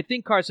that. I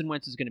think Carson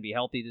Wentz is going to be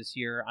healthy this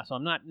year, so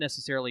I'm not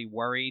necessarily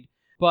worried.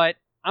 But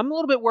I'm a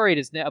little bit worried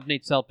of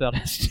Nate Sudfeld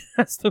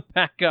as the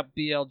backup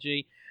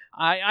BLG.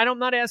 I'm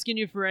not asking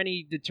you for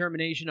any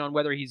determination on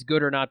whether he's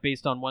good or not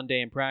based on one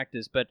day in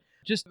practice, but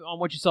just on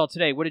what you saw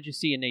today, what did you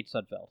see in Nate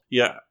Sudfeld?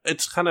 Yeah,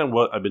 it's kind of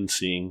what I've been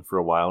seeing for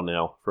a while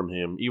now from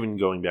him, even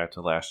going back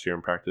to last year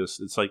in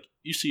practice. It's like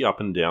you see up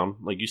and down.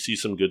 Like, you see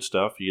some good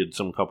stuff. He had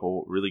some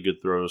couple really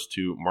good throws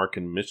to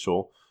Markin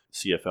Mitchell,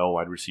 CFL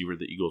wide receiver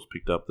the Eagles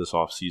picked up this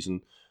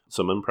offseason.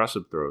 Some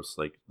impressive throws.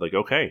 Like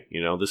okay,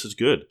 this is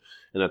good.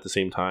 And at the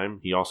same time,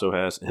 he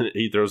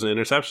throws an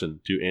interception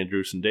to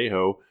Andrew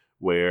Sendejo,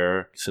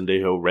 where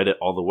Sendejo read it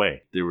all the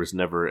way. There was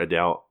never a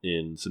doubt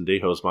in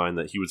Sendejo's mind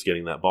that he was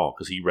getting that ball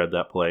because he read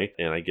that play.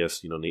 And I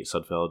guess, Nate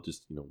Sudfeld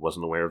just,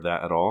 wasn't aware of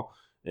that at all.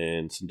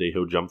 And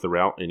Sendejo jumped the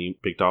route and he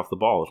picked off the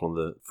ball. It's one of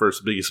the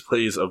first biggest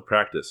plays of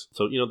practice.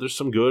 So, there's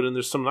some good and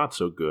there's some not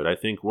so good. I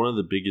think one of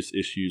the biggest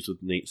issues with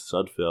Nate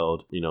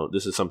Sudfeld,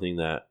 this is something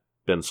that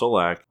Ben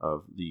Solak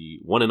of the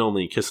one and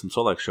only Kiss and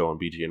Solak show on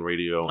BGN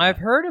Radio. I've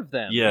heard of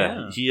them.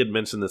 Yeah, he had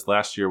mentioned this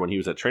last year when he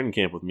was at training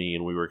camp with me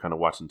and we were kind of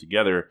watching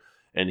together.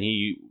 And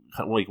he,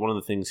 like, one of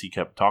the things he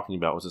kept talking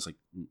about was just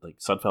like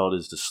Sudfeld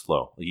is just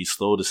slow. Like, he's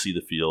slow to see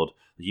the field.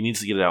 He needs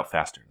to get it out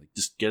faster. Like,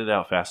 just get it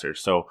out faster.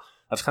 So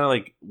that's kind of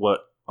like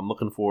what I'm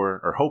looking for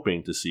or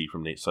hoping to see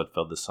from Nate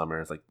Sudfeld this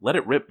summer. Is like, let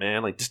it rip,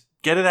 man. Like, just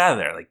get it out of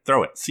there. Like,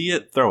 throw it. See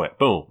it, throw it.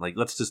 Boom. Like,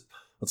 let's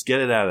let's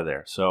get it out of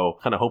there. So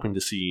kind of hoping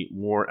to see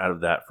more out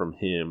of that from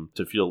him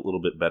to feel a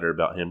little bit better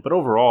about him. But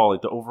overall,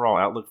 like the overall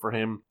outlook for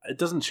him, it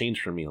doesn't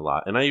change for me a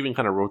lot. And I even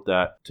kind of wrote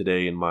that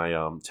today in my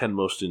 10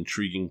 most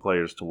intriguing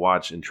players to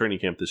watch in training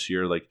camp this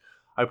year. Like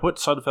I put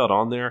Sudfeld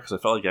on there because I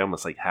felt like I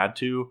almost like had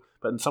to.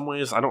 But in some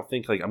ways, I don't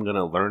think like I'm going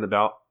to learn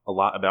about a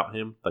lot about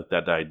him like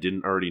that I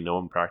didn't already know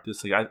in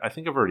practice. Like I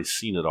think I've already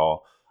seen it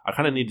all. I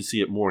kind of need to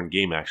see it more in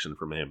game action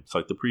from him. So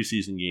like the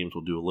preseason games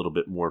will do a little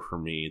bit more for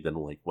me than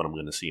like what I'm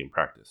going to see in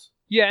practice.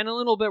 Yeah, in a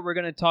little bit we're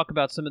going to talk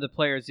about some of the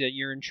players that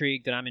you're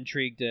intrigued and I'm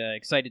intrigued,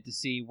 excited to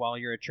see while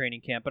you're at training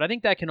camp. But I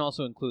think that can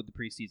also include the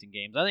preseason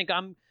games. I think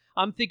I'm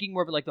thinking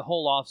more of it like the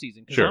whole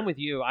offseason because I'm with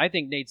you. I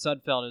think Nate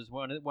Sudfeld is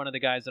one of the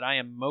guys that I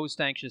am most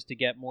anxious to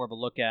get more of a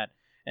look at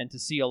and to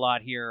see a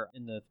lot here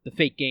in the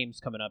fake games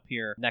coming up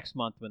here next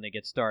month when they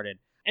get started.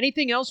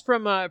 Anything else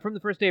from the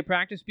first day of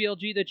practice,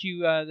 BLG, that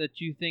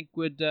you think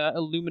would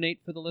illuminate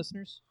for the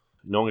listeners?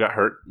 No one got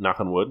hurt, knock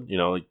on wood. You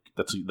know, like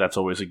that's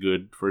always a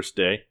good first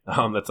day.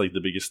 That's like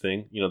the biggest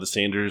thing. You know, the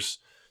Sanders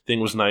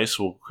thing was nice.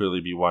 We'll clearly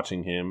be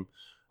watching him.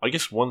 I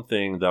guess one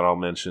thing that I'll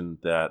mention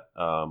that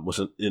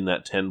wasn't in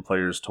that 10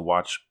 players to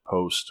watch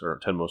post or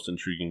 10 most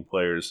intriguing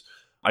players,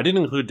 I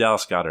didn't include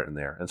Dallas Goedert in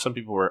there. And some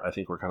people were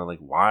kind of like,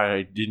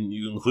 why didn't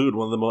you include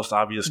one of the most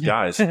obvious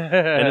guys?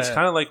 And it's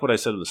kind of like what I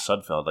said with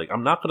Sudfeld. Like,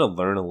 I'm not going to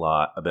learn a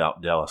lot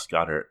about Dallas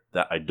Goedert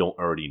that I don't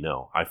already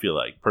know, I feel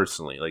like,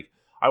 personally. Like,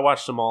 I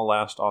watched him all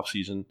last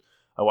offseason.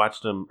 I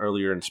watched him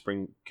earlier in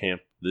spring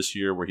camp this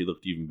year where he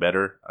looked even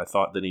better, I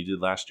thought, than he did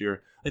last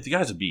year. Like, the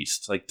guy's a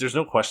beast. Like, there's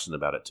no question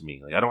about it to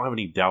me. Like, I don't have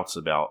any doubts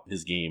about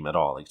his game at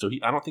all. Like, so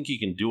I don't think he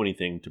can do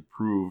anything to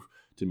prove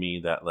to me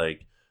that,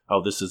 like,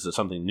 oh, this is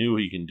something new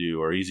he can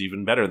do, or he's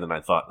even better than I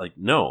thought. Like,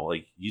 no,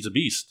 like, he's a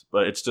beast.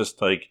 But it's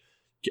just, like,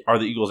 are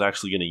the Eagles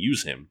actually going to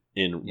use him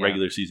in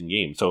regular season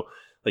games? So,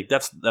 like,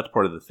 that's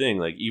part of the thing.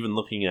 Like, even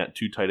looking at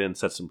 2 tight end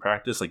sets in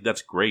practice, like,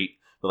 that's great.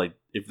 But, like,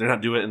 if they're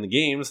not doing it in the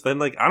games, then,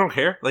 like, I don't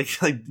care. Like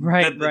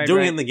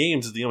doing it in the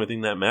games is the only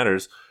thing that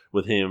matters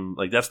with him.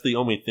 Like, that's the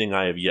only thing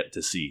I have yet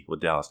to see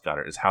with Dallas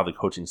Goedert is how the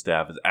coaching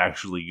staff is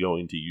actually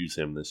going to use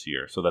him this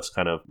year. So that's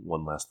kind of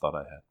one last thought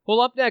I had. Well,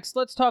 up next,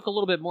 let's talk a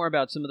little bit more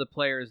about some of the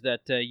players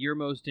that you're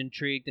most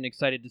intrigued and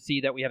excited to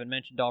see that we haven't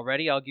mentioned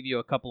already. I'll give you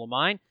a couple of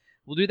mine.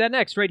 We'll do that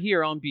next right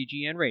here on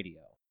BGN Radio.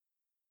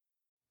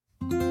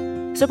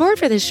 Support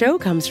for this show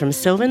comes from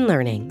Sylvan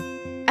Learning.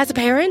 As a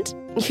parent,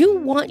 you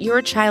want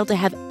your child to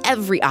have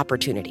every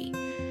opportunity,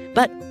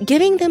 but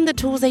giving them the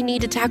tools they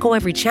need to tackle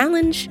every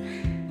challenge,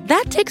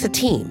 that takes a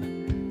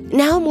team.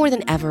 Now more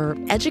than ever,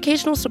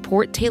 educational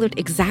support tailored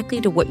exactly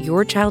to what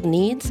your child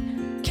needs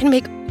can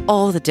make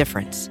all the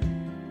difference.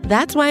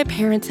 That's why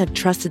parents have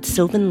trusted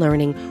Sylvan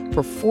Learning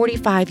for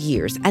 45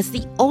 years as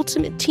the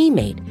ultimate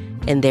teammate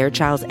in their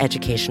child's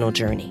educational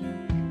journey,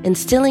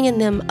 instilling in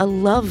them a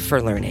love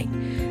for learning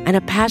and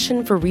a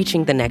passion for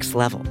reaching the next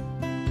level.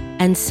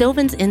 And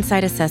Sylvan's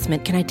Insight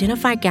Assessment can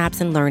identify gaps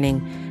in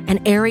learning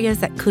and areas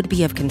that could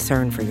be of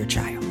concern for your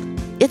child.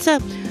 It's a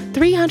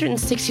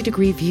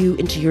 360-degree view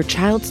into your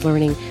child's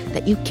learning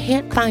that you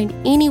can't find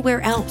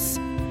anywhere else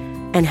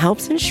and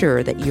helps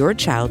ensure that your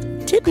child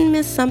didn't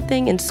miss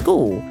something in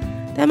school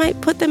that might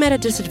put them at a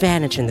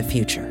disadvantage in the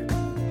future.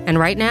 And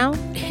right now,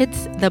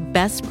 it's the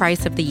best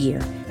price of the year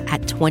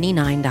at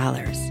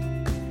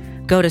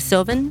 $29. Go to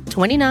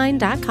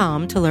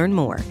sylvan29.com to learn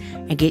more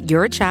and get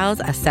your child's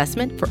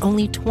assessment for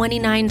only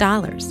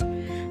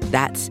 $29.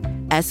 That's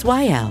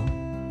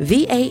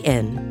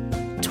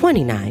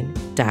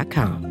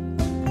SYLVAN29.com.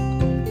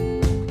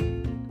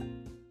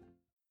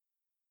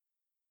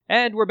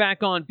 And we're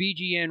back on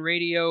BGN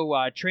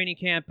Radio, training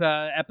camp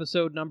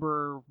episode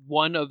number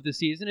 1 of the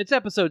season. It's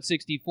episode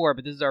 64,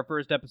 but this is our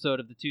first episode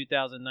of the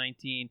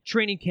 2019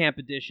 training camp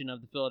edition of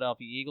the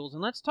Philadelphia Eagles.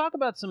 And let's talk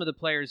about some of the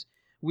players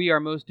we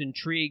are most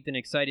intrigued and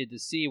excited to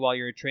see while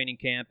you're at training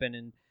camp and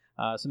in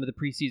some of the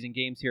preseason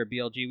games here at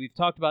BLG. We've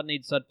talked about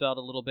Nate Sudfeld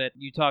a little bit.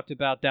 You talked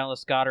about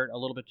Dallas Goedert a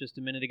little bit just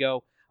a minute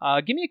ago.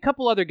 Give me a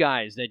couple other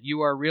guys that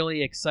you are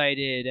really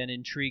excited and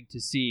intrigued to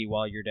see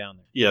while you're down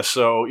there. Yeah,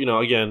 so,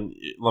 again,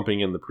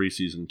 lumping in the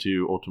preseason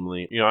too,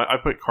 ultimately, I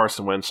put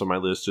Carson Wentz on my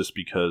list just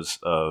because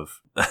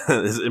of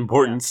his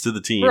importance to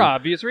the team. For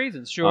obvious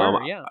reasons,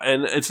 sure, yeah.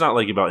 And it's not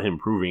like about him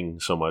proving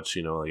so much,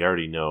 we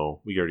already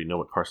know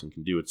what Carson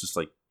can do. It's just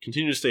like,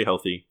 continue to stay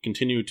healthy,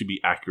 continue to be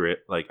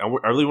accurate. Like, I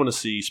really want to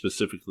see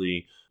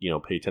specifically,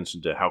 pay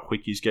attention to how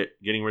quick he's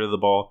getting rid of the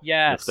ball.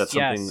 Yes, if that's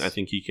something I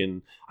think he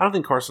can. I don't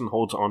think Carson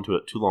holds onto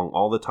it too long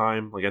all the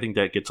time. Like, I think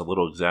that gets a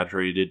little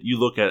exaggerated. You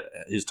look at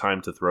his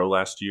time to throw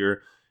last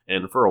year,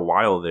 and for a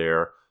while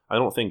there, I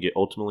don't think it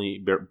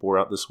ultimately bore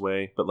out this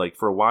way, but like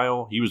for a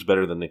while, he was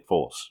better than Nick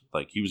Foles.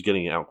 Like, he was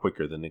getting it out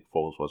quicker than Nick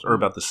Foles was, or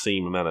about the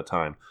same amount of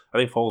time. I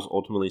think Foles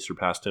ultimately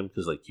surpassed him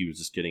because like he was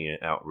just getting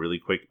it out really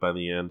quick by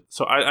the end.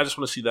 So I just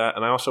want to see that,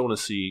 and I also want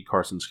to see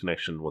Carson's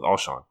connection with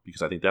Alshon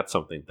because I think that's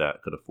something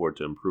that could afford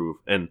to improve.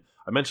 And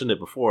I mentioned it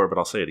before, but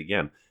I'll say it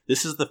again.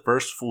 This is the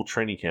first full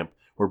training camp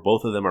where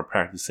both of them are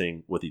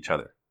practicing with each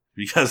other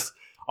because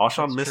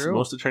Alshon missed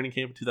most of training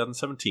camp in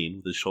 2017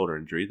 with his shoulder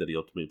injury that he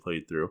ultimately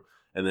played through.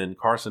 And then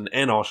Carson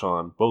and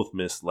Alshon both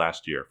missed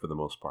last year for the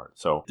most part.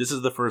 So this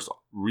is the first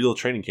real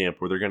training camp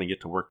where they're going to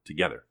get to work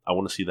together. I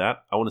want to see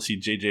that. I want to see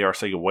JJ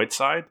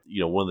Arcega-Whiteside,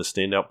 one of the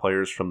standout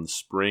players from the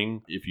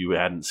spring. If you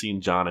hadn't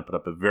seen John, I put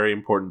up a very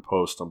important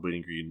post on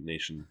Bleeding Green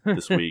Nation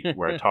this week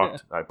where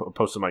I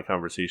posted my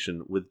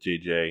conversation with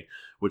JJ,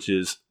 which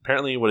is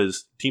apparently what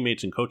his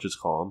teammates and coaches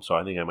call him. So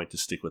I think I might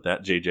just stick with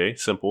that. JJ,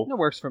 simple. That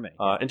works for me.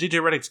 And JJ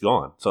Redick's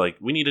gone. So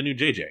we need a new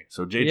JJ.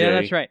 So JJ, yeah,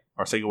 that's right.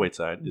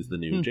 Arcega-Whiteside is the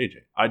new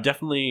JJ.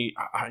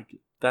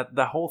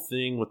 That whole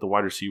thing with the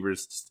wide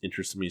receivers just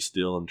interests me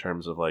still in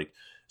terms of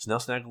is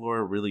Nelson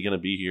Aguilar really going to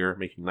be here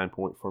making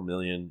 $9.4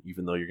 million,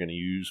 even though you're going to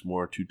use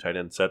more 2 tight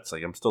end sets?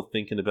 I'm still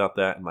thinking about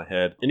that in my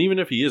head. And even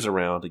if he is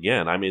around,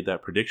 again, I made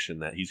that prediction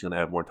that he's going to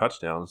have more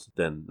touchdowns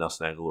than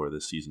Nelson Aguilar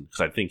this season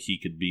because I think he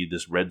could be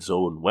this red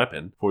zone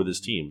weapon for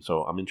this team.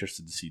 So I'm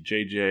interested to see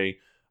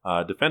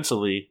JJ.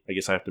 Defensively, I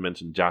guess I have to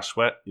mention Josh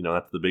Sweat.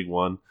 That's the big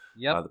one.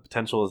 Yep. The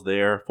potential is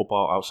there.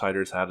 Football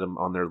Outsiders had him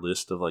on their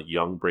list of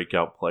young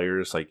breakout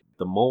players.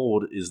 The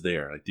mold is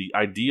there. The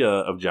idea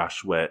of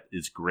Josh Sweat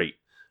is great.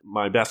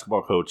 My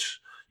basketball coach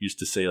used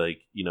to say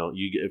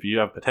if you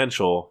have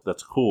potential,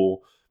 that's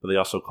cool, but they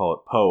also call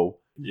it Poe.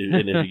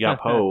 And if you got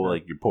Poe,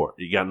 you're poor.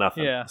 You got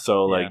nothing. Yeah.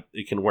 So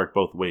it can work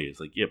both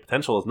ways.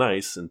 Potential is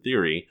nice in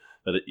theory,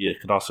 but it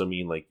could also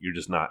mean you're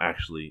just not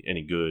actually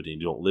any good and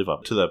you don't live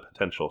up to that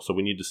potential. So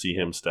we need to see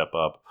him step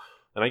up.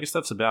 And I guess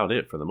that's about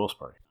it for the most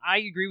part. I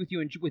agree with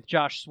you with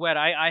Josh Sweat.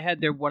 I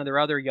had one of their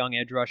other young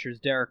edge rushers,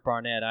 Derek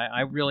Barnett.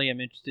 I really am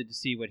interested to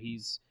see what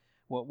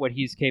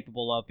he's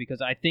capable of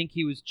because I think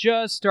he was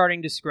just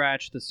starting to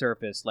scratch the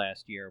surface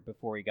last year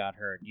before he got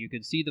hurt. You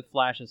could see the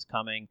flashes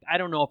coming. I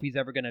don't know if he's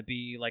ever going to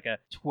be a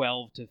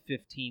 12 to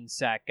 15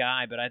 sack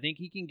guy, but I think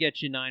he can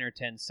get you 9 or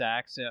 10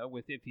 sacks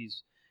if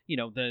he's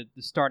the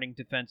starting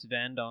defensive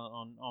end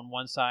on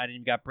one side, and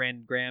you've got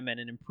Brandon Graham and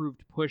an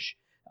improved push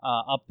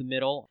up the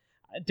middle.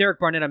 Derek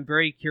Barnett, I'm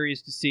very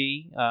curious to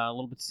see a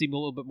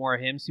little bit more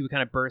of him, see what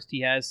kind of burst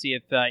he has, see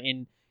if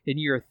in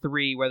year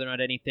 3 whether or not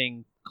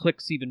anything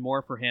clicks even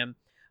more for him.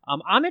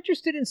 I'm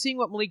interested in seeing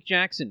what Malik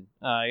Jackson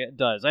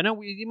does. I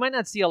know you might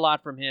not see a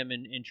lot from him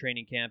in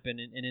training camp and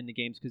in the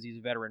games because he's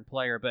a veteran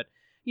player, but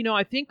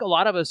I think a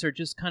lot of us are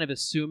just kind of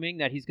assuming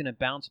that he's going to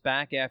bounce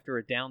back after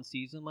a down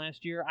season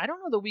last year. I don't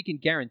know that we can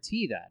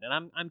guarantee that,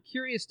 and I'm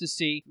curious to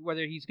see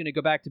whether he's going to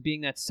go back to being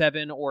that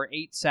 7 or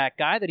 8 sack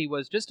guy that he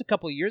was just a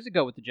couple of years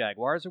ago with the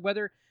Jaguars, or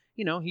whether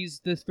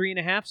he's the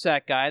 3.5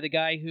 sack guy, the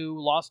guy who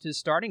lost his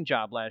starting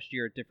job last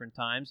year at different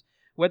times.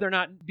 Whether or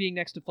not being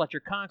next to Fletcher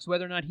Cox,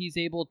 whether or not he's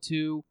able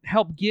to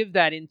help give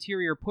that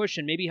interior push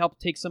and maybe help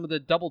take some of the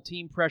double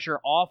team pressure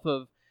off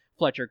of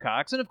Fletcher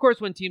Cox. And of course,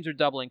 when teams are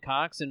doubling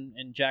Cox and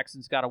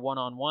Jackson's got a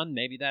one-on-one,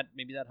 maybe that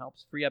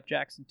helps free up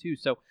Jackson too.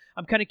 So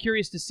I'm kind of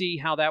curious to see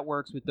how that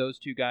works with those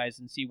two guys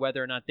and see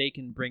whether or not they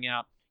can bring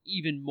out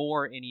even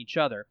more in each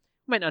other.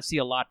 Might not see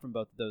a lot from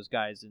both of those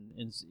guys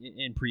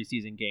in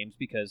preseason games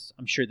because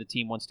I'm sure the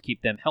team wants to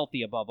keep them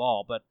healthy above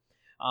all. But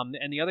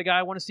and the other guy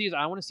I want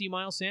to see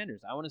Miles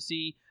Sanders. I want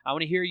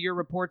to hear your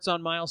reports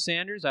on Miles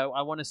Sanders. I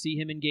want to see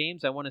him in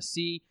games.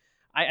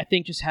 I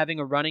think just having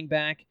a running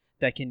back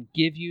that can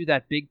give you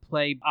that big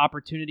play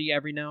opportunity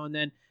every now and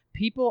then.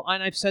 People,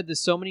 and I've said this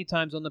so many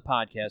times on the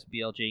podcast,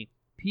 BLG,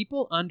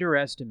 people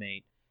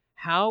underestimate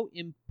how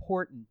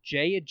important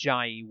Jay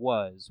Ajayi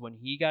was when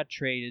he got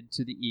traded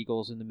to the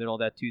Eagles in the middle of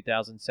that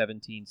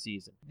 2017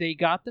 season. They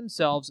got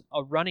themselves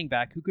a running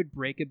back who could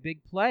break a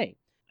big play.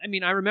 I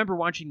mean, I remember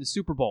watching the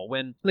Super Bowl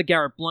when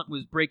LeGarrette Blount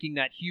was breaking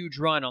that huge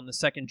run on the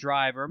second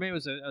drive, or maybe it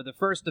was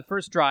the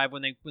first drive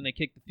when they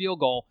kicked the field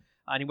goal,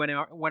 and he went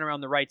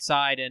around the right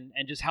side, and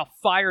just how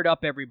fired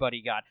up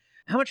everybody got.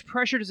 How much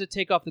pressure does it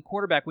take off the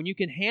quarterback when you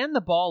can hand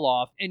the ball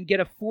off and get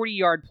a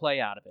 40-yard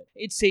play out of it?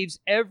 It saves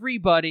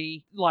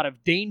everybody a lot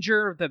of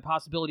danger, the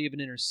possibility of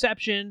an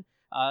interception.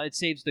 It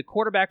saves the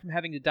quarterback from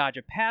having to dodge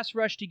a pass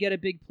rush to get a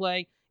big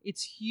play.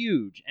 It's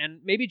huge, and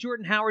maybe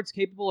Jordan Howard's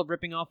capable of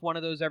ripping off one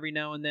of those every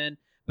now and then.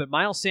 But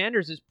Miles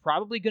Sanders is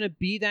probably going to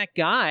be that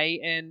guy,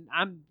 and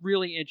I'm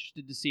really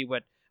interested to see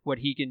what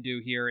he can do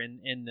here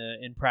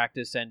in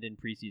practice and in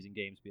preseason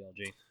games,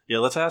 BLG. Yeah,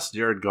 let's ask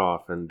Jared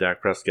Goff and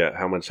Dak Prescott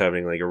how much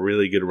having a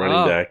really good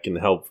running back can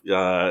help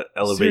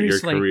elevate your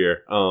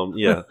career.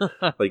 Yeah,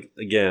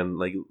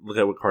 look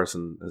at what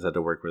Carson has had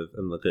to work with,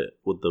 and look at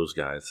what those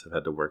guys have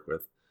had to work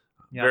with.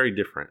 Yep. Very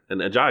different. And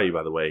Ajayi,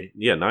 by the way,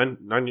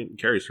 9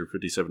 carries for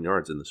 57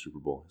 yards in the Super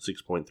Bowl,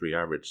 6.3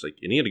 average.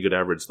 And he had a good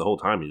average the whole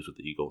time he was with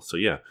the Eagles. So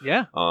yeah,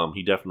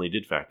 he definitely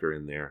did factor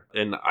in there.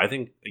 And I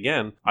think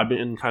again, I've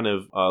been kind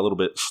of a little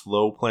bit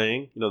slow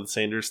playing, the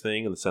Sanders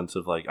thing, in the sense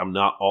of I'm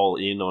not all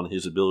in on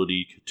his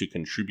ability to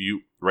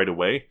contribute right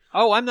away.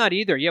 Oh, I'm not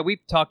either. Yeah,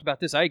 we've talked about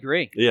this. I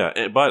agree.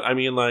 Yeah, but I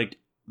mean,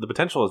 the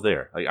potential is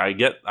there. I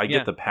get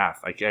the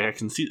path. I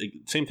can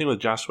see. Same thing with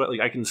Josh Sweat.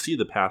 I can see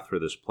the path for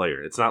this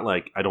player. It's not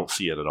like I don't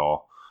see it at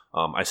all.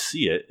 I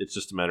see it. It's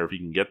just a matter of he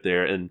can get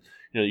there. And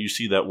you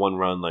see that one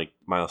run like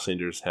Miles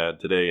Sanders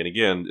had today. And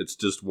again, it's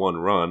just one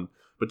run,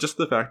 But just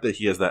the fact that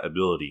he has that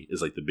ability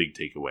is like the big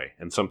takeaway,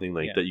 and something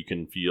like that you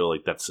can feel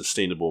like that's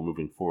sustainable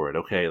moving forward.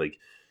 Okay, like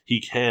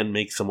he can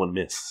make someone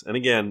miss. And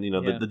again,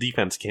 the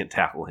defense can't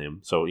tackle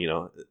him. So,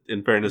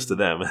 in fairness to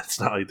them,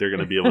 it's not like they're going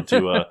to be able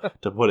to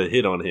put a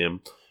hit on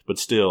him. But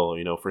still,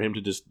 for him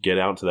to just get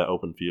out into that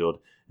open field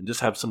and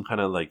just have some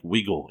kind of like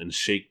wiggle and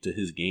shake to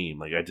his game.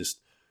 Like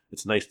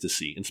it's nice to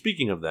see. And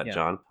speaking of that,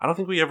 John, I don't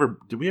think we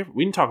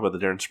didn't talk about the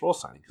Darren Sproles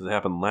signing because it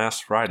happened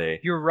last Friday.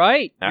 You're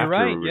right.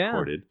 After we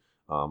recorded.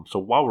 So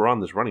while we're on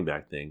this running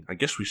back thing, I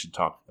guess we should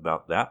talk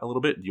about that a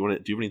little bit. Do you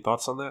have any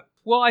thoughts on that?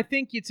 Well, I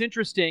think it's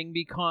interesting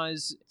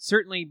because it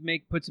certainly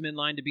puts him in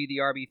line to be the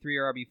RB3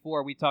 or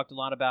RB4. We talked a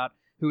lot about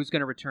who's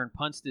going to return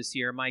punts this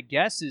year. My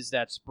guess is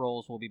that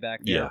Sproles will be back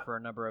there for a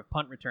number of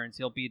punt returns.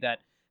 He'll be that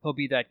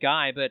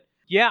guy. But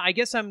yeah, I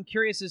guess I'm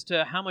curious as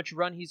to how much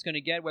run he's going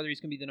to get, whether he's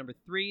going to be the number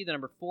 3, the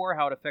number 4,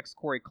 how it affects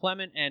Corey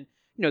Clement. And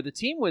the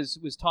team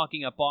was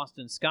talking up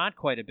Boston Scott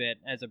quite a bit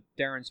as a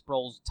Darren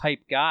Sproles type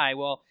guy.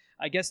 Well,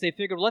 I guess they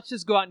figured, let's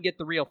just go out and get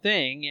the real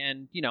thing.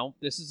 And,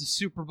 this is a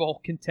Super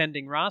Bowl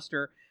contending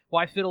roster.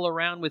 Why fiddle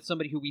around with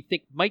somebody who we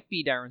think might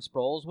be Darren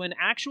Sproles when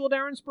actual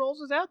Darren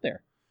Sproles is out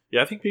there?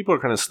 Yeah, I think people are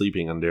kind of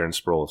sleeping on Darren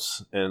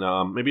Sproles.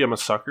 And maybe I'm a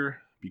sucker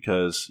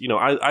because,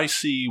 I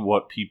see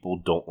what people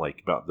don't like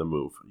about the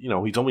move.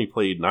 He's only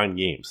played 9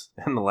 games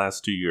in the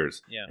last 2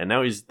 years. Yeah. And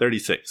now he's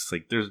 36.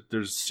 Like,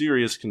 there's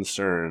serious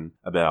concern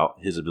about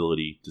his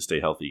ability to stay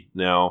healthy.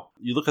 Now,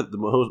 you look at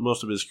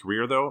most of his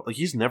career, though, like,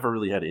 he's never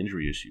really had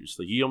injury issues.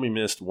 Like, he only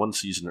missed 1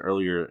 season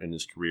earlier in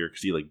his career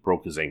because he, like,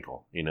 broke his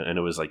ankle, and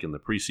it was, like, in the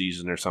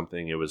preseason or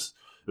something. It was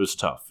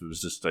tough. It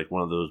was just like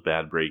one of those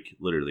bad break,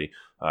 literally,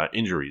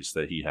 injuries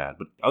that he had.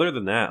 But other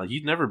than that, like,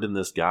 he's never been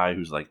this guy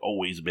who's like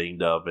always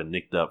banged up and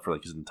nicked up for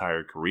like his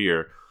entire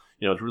career.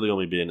 It's really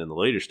only been in the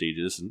later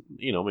stages, and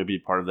maybe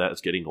part of that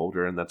is getting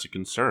older, and that's a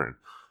concern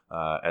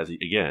as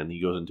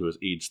he goes into his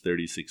age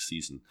 36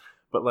 season.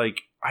 But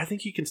like, I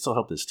think he can still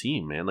help this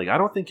team, man. Like, I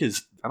don't think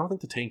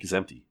the tank is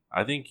empty.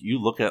 I think you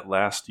look at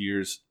last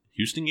year's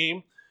Houston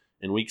game.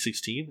 In week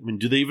 16, I mean,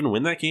 do they even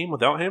win that game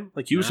without him?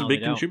 Like, he was a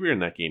big contributor in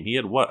that game. He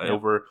had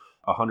over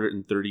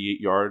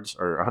 138 yards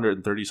or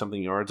 130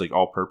 something yards, like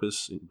all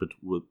purpose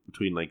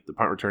between like the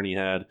punt return he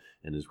had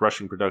and his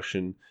rushing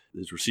production,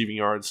 his receiving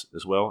yards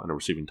as well, and a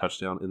receiving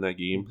touchdown in that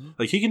game. Mm-hmm.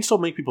 Like, he can still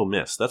make people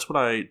miss. That's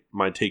what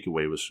my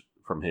takeaway was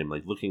from him.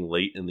 Like, looking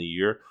late in the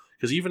year,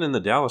 because even in the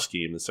Dallas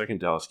game, the second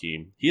Dallas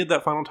game, he had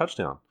that final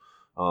touchdown.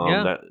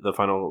 The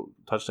final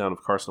touchdown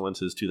of Carson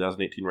Wentz's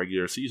 2018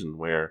 regular season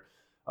where.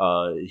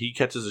 He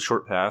catches a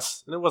short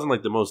pass, and it wasn't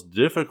like the most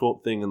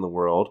difficult thing in the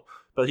world,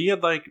 but he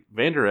had like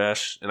Van Der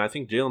Esch and I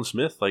think Jalen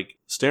Smith like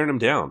staring him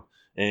down,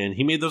 and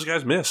he made those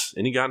guys miss,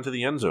 and he got into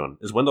the end zone.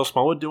 Is Wendell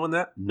Smallwood doing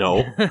that?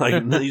 No,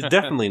 like he's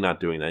definitely not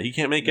doing that. He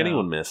can't make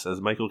anyone miss,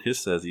 as Michael Kiss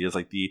says. He has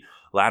like the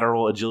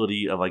lateral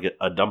agility of like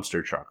a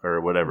dumpster truck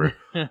or whatever.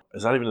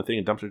 Is that even a thing?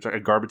 A dumpster truck, a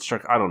garbage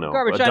truck? I don't know.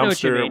 Garbage, a dumpster, I know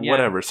what you mean,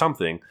 whatever,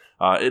 something.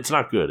 It's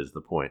not good. Is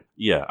the point?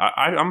 Yeah,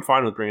 I'm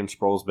fine with bringing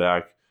Sproles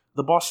back.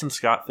 The Boston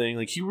Scott thing,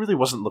 like, he really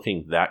wasn't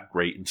looking that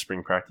great in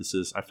spring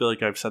practices. I feel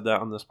like I've said that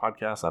on this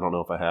podcast. I don't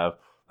know if I have.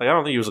 Like, I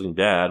don't think he was looking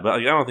bad, but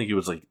like, I don't think he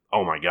was like,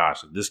 oh my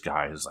gosh, like, this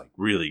guy is like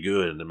really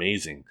good and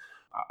amazing.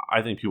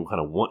 I think people kind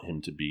of want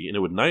him to be, and it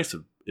would be nice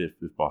if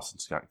Boston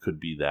Scott could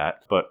be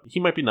that, but he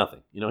might be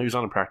nothing. He was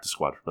on a practice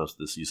squad for most of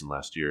the season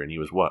last year, and he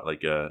was he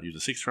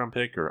was a 6th round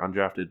pick or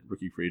undrafted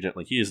rookie free agent.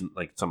 Like, he isn't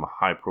like some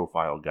high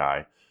profile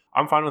guy.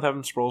 I'm fine with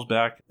having Sproles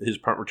back. His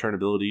punt return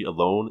ability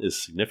alone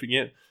is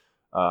significant.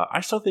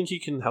 I still think he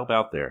can help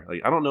out there.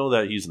 Like, I don't know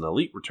that he's an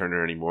elite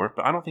returner anymore,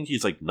 but I don't think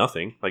he's like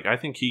nothing. Like, I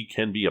think he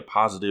can be a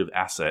positive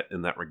asset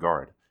in that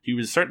regard. He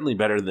was certainly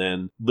better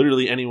than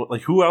literally anyone.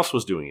 Like, who else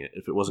was doing it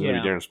if it wasn't going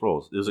to be Darren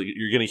Sproles? It was like,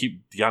 you're going to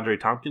keep DeAndre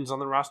Tompkins on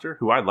the roster,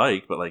 who I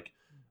like, but like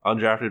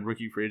undrafted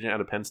rookie free agent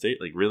out of Penn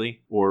State, like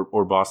really?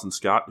 Or Boston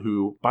Scott,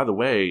 who, by the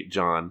way,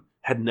 John,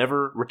 had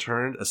never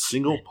returned a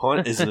single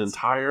punt as an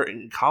entire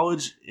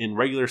college and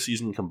regular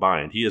season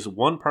combined. He has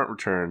 1 punt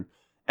return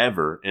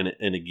ever in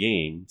a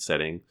game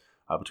setting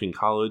between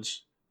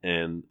college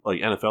and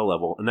like NFL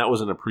level, and that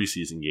was in a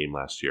preseason game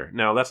last year.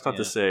 Now, that's not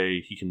to say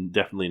he can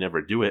definitely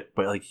never do it,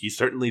 but like, he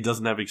certainly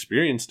doesn't have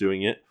experience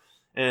doing it.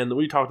 And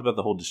we talked about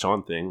the whole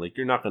Deshaun thing. Like,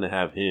 you're not going to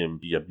have him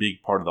be a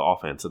big part of the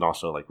offense and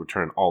also like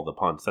return all the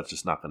punts. That's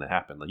just not going to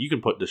happen. Like, you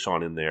can put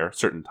Deshaun in there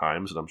certain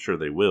times, and I'm sure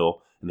they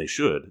will, and they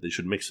should. They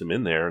should mix him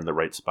in there in the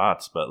right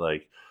spots. But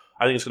like,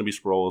 I think it's going to be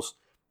Sproles,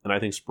 and I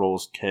think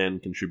Sproles can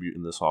contribute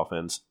in this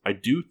offense. I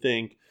do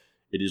think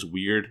it is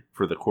weird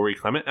for the Corey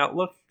Clement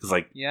outlook, because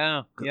like,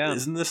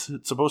 isn't this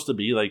supposed to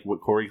be like what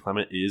Corey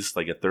Clement is,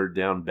 like a 3rd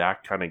down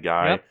back kind of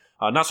guy? Yep.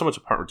 Not so much a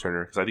punt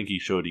returner, because I think he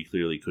showed he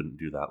clearly couldn't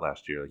do that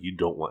last year. Like, you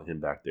don't want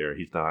him back there.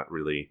 He's not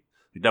really,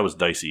 like, that was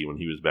dicey when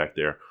he was back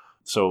there.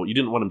 So you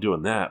didn't want him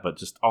doing that, but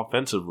just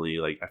offensively,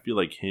 like, I feel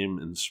like him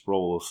and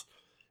Sproles,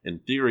 in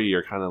theory,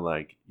 are kind of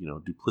like,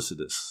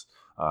 duplicitous.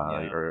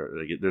 Or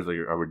like, there's like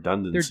a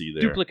redundancy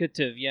They're there.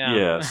 Duplicative, yeah.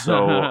 Yeah,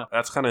 so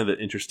that's kind of the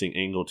interesting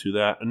angle to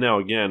that. And now,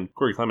 again,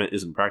 Corey Clement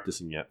isn't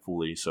practicing yet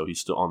fully, so he's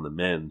still on the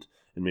mend.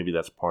 and maybe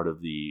that's part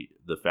of the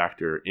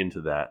factor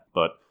into that.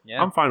 But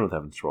Yeah. I'm fine with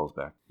having Sproles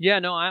back. Yeah,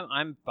 no,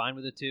 I'm fine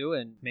with it too,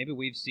 and maybe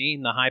we've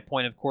seen the high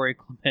point of Corey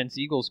Clement's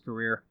Eagles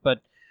career,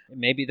 but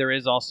maybe there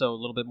is also a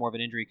little bit more of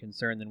an injury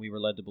concern than we were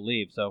led to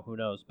believe. So who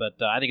knows?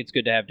 But I think it's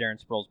good to have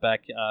Darren Sproles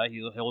back.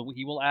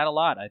 He will add a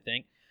lot, I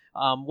think.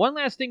 One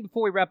last thing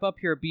before we wrap up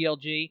here at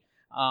BLG.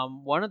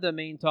 One of the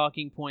main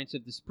talking points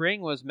of the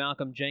spring was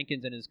Malcolm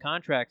Jenkins and his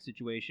contract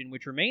situation,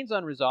 which remains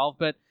unresolved.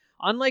 But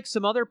unlike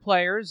some other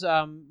players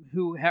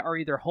who are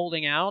either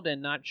holding out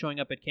and not showing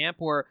up at camp,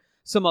 or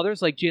some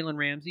others like Jalen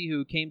Ramsey,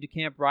 who came to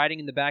camp riding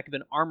in the back of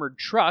an armored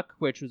truck,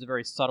 which was a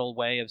very subtle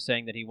way of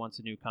saying that he wants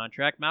a new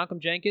contract, Malcolm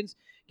Jenkins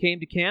came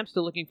to camp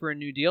still looking for a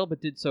new deal,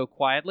 but did so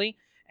quietly.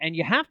 And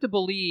you have to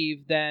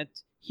believe that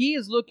he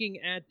is looking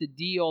at the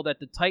deal that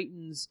the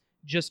Titans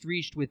just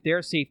reached with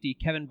their safety,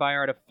 Kevin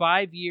Byard, a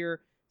 5-year,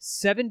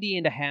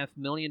 $70.5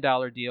 million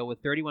deal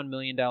with $31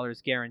 million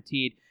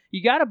guaranteed.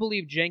 You got to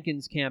believe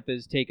Jenkins camp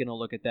is taking a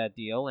look at that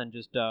deal and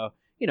just,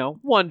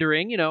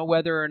 wondering,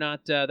 whether or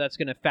not that's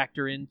going to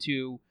factor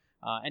into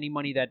any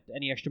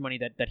extra money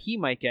that he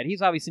might get.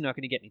 He's obviously not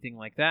going to get anything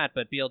like that,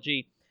 but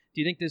BLG, do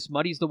you think this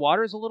muddies the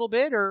waters a little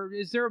bit, or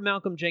is there a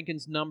Malcolm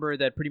Jenkins number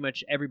that pretty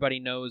much everybody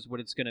knows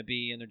what it's going to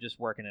be and they're just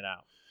working it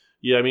out?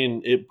 Yeah, I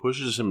mean, it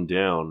pushes him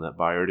down, that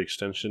Byard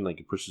extension. Like,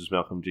 it pushes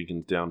Malcolm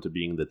Jenkins down to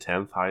being the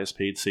 10th highest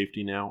paid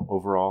safety now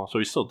overall. So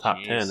he's still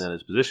top 10 at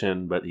his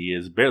position, but he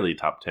is barely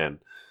top 10.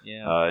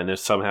 Yeah. And if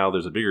somehow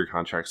there's a bigger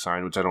contract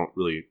signed, which I don't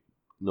really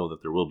know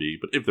that there will be,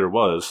 but if there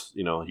was,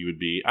 he would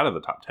be out of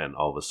the top 10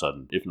 all of a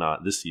sudden. If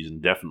not this season,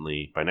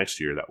 definitely by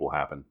next year that will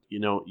happen.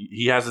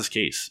 He has his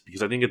case,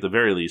 because I think at the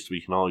very least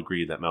we can all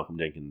agree that Malcolm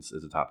Jenkins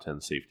is a top 10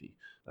 safety.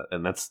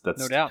 And that's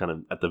no doubt. kind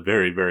of at the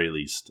very, very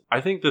least.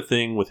 I think the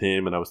thing with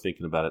him, and I was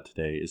thinking about it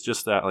today, is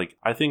just that,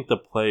 I think the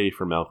play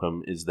for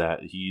Malcolm is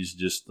that he's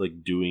just,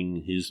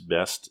 doing his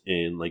best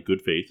in,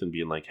 good faith and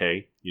being like,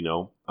 hey,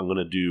 I'm going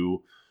to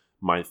do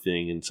my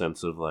thing in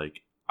sense of,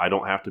 I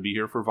don't have to be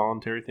here for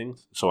voluntary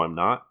things, so I'm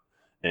not.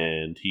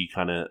 And he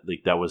kind of,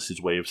 that was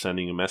his way of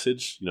sending a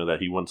message, that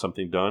he wants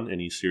something done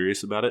and he's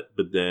serious about it.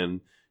 But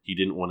then he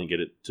didn't want to get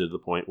it to the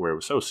point where it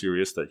was so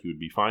serious that he would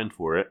be fined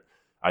for it.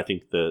 I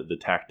think the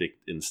tactic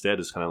instead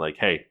is kind of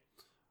hey,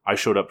 I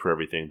showed up for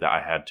everything that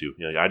I had to.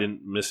 I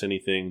didn't miss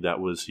anything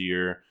that was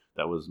here,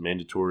 that was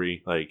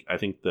mandatory. I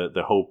think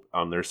the hope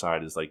on their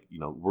side is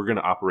we're going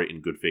to operate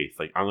in good faith.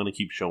 I'm going to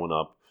keep showing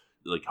up.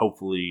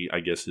 Hopefully, I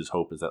guess his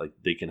hope is that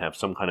they can have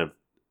some kind of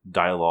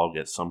dialogue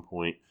at some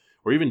point,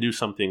 or even do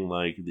something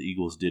like the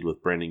Eagles did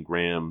with Brandon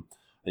Graham,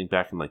 I think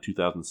back in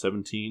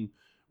 2017,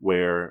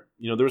 where,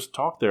 there was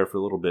talk there for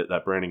a little bit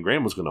that Brandon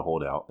Graham was going to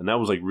hold out, and that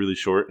was really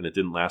short, and it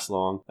didn't last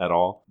long at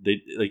all.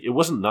 It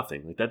wasn't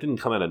nothing. That didn't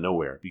come out of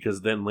nowhere,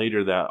 because then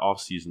later that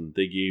offseason,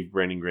 they gave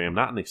Brandon Graham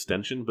not an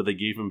extension, but they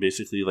gave him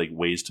basically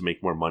ways to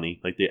make more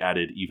money. They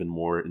added even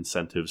more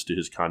incentives to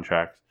his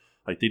contract.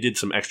 They did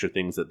some extra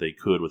things that they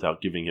could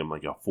without giving him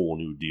a full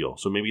new deal.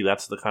 So maybe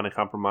that's the kind of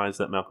compromise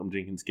that Malcolm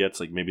Jenkins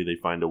gets. Maybe they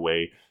find a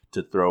way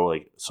to throw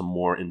some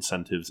more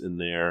incentives in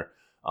there.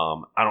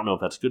 I don't know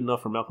if that's good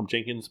enough for Malcolm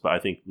Jenkins, but I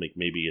think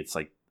maybe it's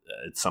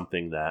it's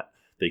something that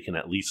they can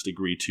at least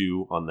agree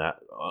to on that,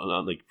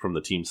 from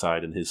the team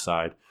side and his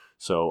side.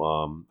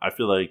 So I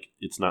feel like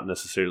it's not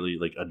necessarily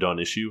a done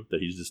issue,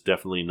 that he's just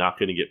definitely not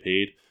going to get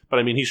paid. But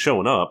I mean, he's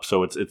showing up,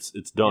 so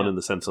it's done in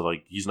the sense of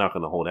he's not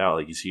going to hold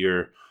out. He's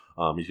here.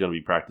 He's going to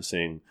be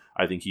practicing.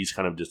 I think he's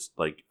kind of just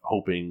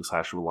hoping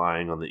 /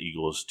 relying on the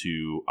Eagles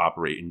to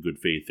operate in good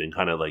faith and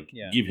kind of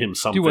give him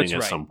something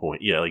at some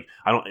point. Yeah,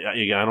 I don't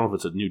know if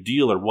it's a new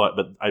deal or what,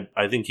 but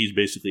I think he's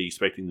basically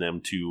expecting them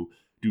to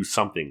do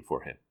something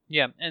for him.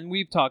 Yeah, and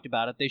we've talked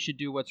about it. They should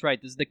do what's right.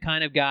 This is the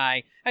kind of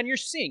guy, and you're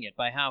seeing it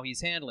by how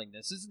he's handling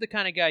this. This is the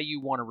kind of guy you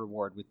want to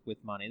reward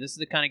with money. This is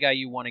the kind of guy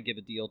you want to give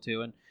a deal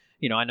to. And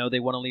I know they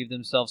want to leave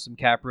themselves some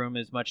cap room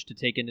as much to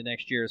take into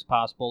next year as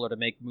possible, or to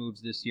make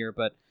moves this year,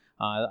 but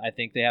I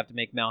think they have to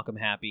make Malcolm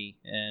happy,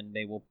 and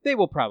they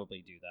will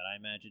probably do that. I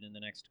imagine in the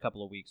next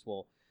couple of weeks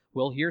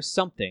we'll hear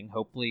something,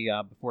 hopefully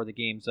before the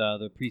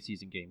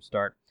preseason games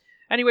start.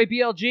 Anyway,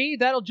 BLG,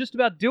 that'll just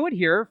about do it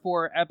here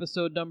for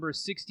episode number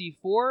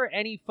 64.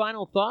 Any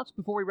final thoughts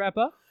before we wrap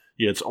up?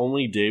 Yeah, it's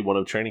only day 1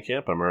 of training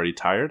camp. I'm already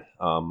tired.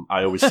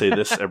 I always say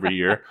this every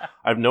year.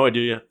 I have no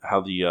idea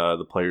how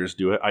the players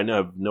do it. I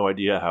have no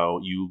idea how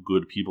you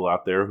good people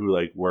out there who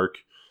work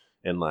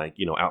and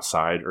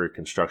outside or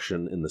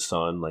construction in the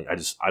sun,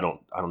 I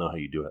don't know how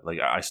you do it.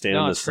 I stand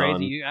in the sun.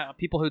 Crazy.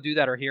 People who do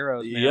that are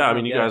heroes, man. Yeah, I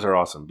mean, you guys are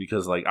awesome,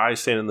 because I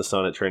stand in the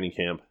sun at training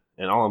camp,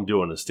 and all I'm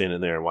doing is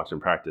standing there and watching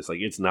practice.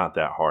 It's not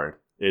that hard.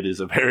 It is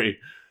a very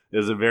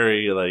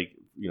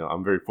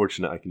I'm very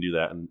fortunate I can do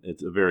that, and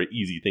it's a very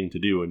easy thing to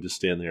do and just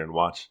stand there and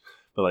watch.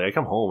 But I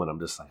come home and I'm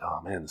just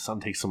oh man, the sun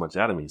takes so much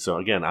out of me. So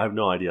again, I have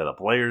no idea how the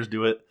players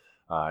do it.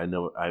 I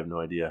have no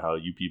idea how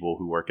you people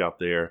who work out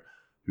there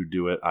who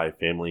do it. I have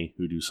family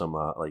who do some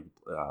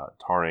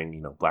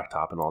tarring,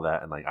 blacktop and all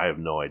that, and I have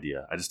no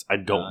idea. I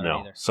don't know.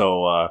 Either.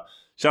 So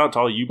shout out to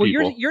all you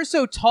people. You're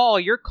so tall.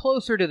 You're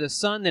closer to the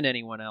sun than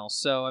anyone else.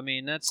 So I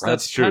mean, that's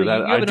true.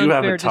 I do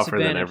have it tougher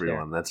than there.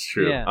 everyone. That's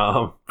true.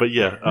 Yeah. But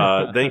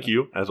yeah, thank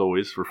you as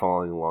always for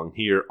following along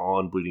here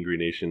on Bleeding Green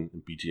Nation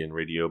and BGN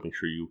Radio. Make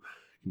sure you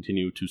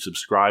continue to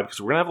subscribe because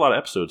we're gonna have a lot of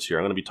episodes here.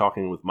 I'm gonna be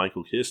talking with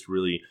Michael Kist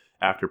really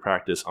after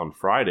practice on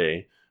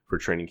Friday for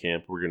training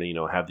camp. We're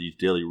gonna have these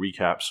daily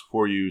recaps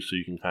for you so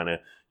you can kind of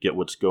get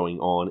what's going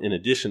on in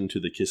addition to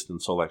the Kist and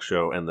Solek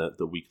show and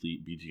the weekly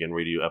BGN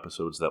Radio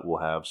episodes that we'll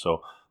have.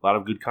 So a lot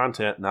of good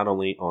content, not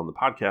only on the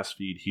podcast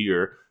feed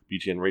here,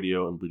 BGN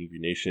Radio and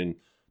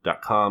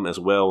BleedingGreenNation.com as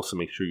well. So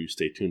make sure you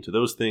stay tuned to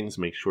those things.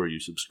 Make sure you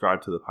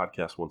subscribe to the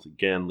podcast once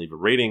again, leave a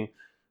rating,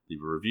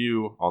 leave a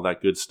review, all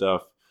that good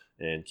stuff,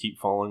 and keep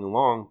following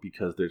along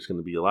because there's going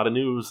to be a lot of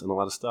news and a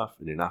lot of stuff,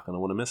 and you're not going to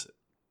want to miss it.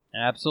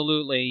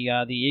 Absolutely.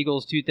 The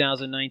Eagles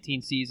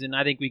 2019 season,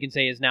 I think we can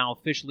say, is now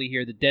officially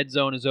here. The dead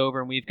zone is over,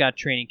 and we've got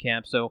training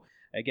camp. So,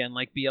 again,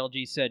 like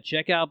BLG said,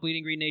 check out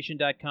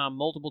BleedingGreenNation.com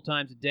multiple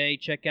times a day.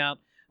 Check out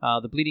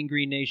the Bleeding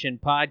Green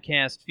Nation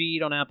podcast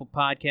feed on Apple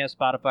Podcasts,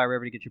 Spotify,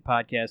 wherever you get your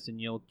podcasts, and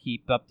you'll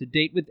keep up to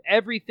date with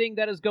everything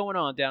that is going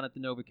on down at the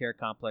NovaCare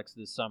Complex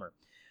this summer.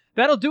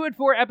 That'll do it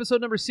for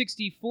episode number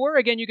 64.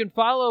 Again, you can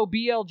follow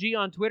BLG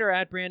on Twitter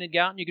at Brandon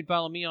Gowton. You can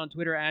follow me on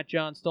Twitter at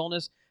John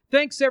Stolnis.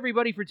 Thanks,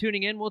 everybody, for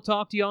tuning in. We'll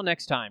talk to you all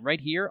next time right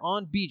here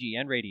on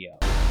BGN Radio.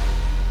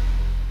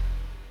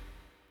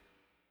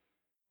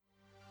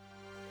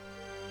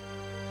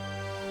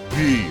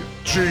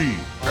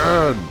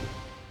 BGN.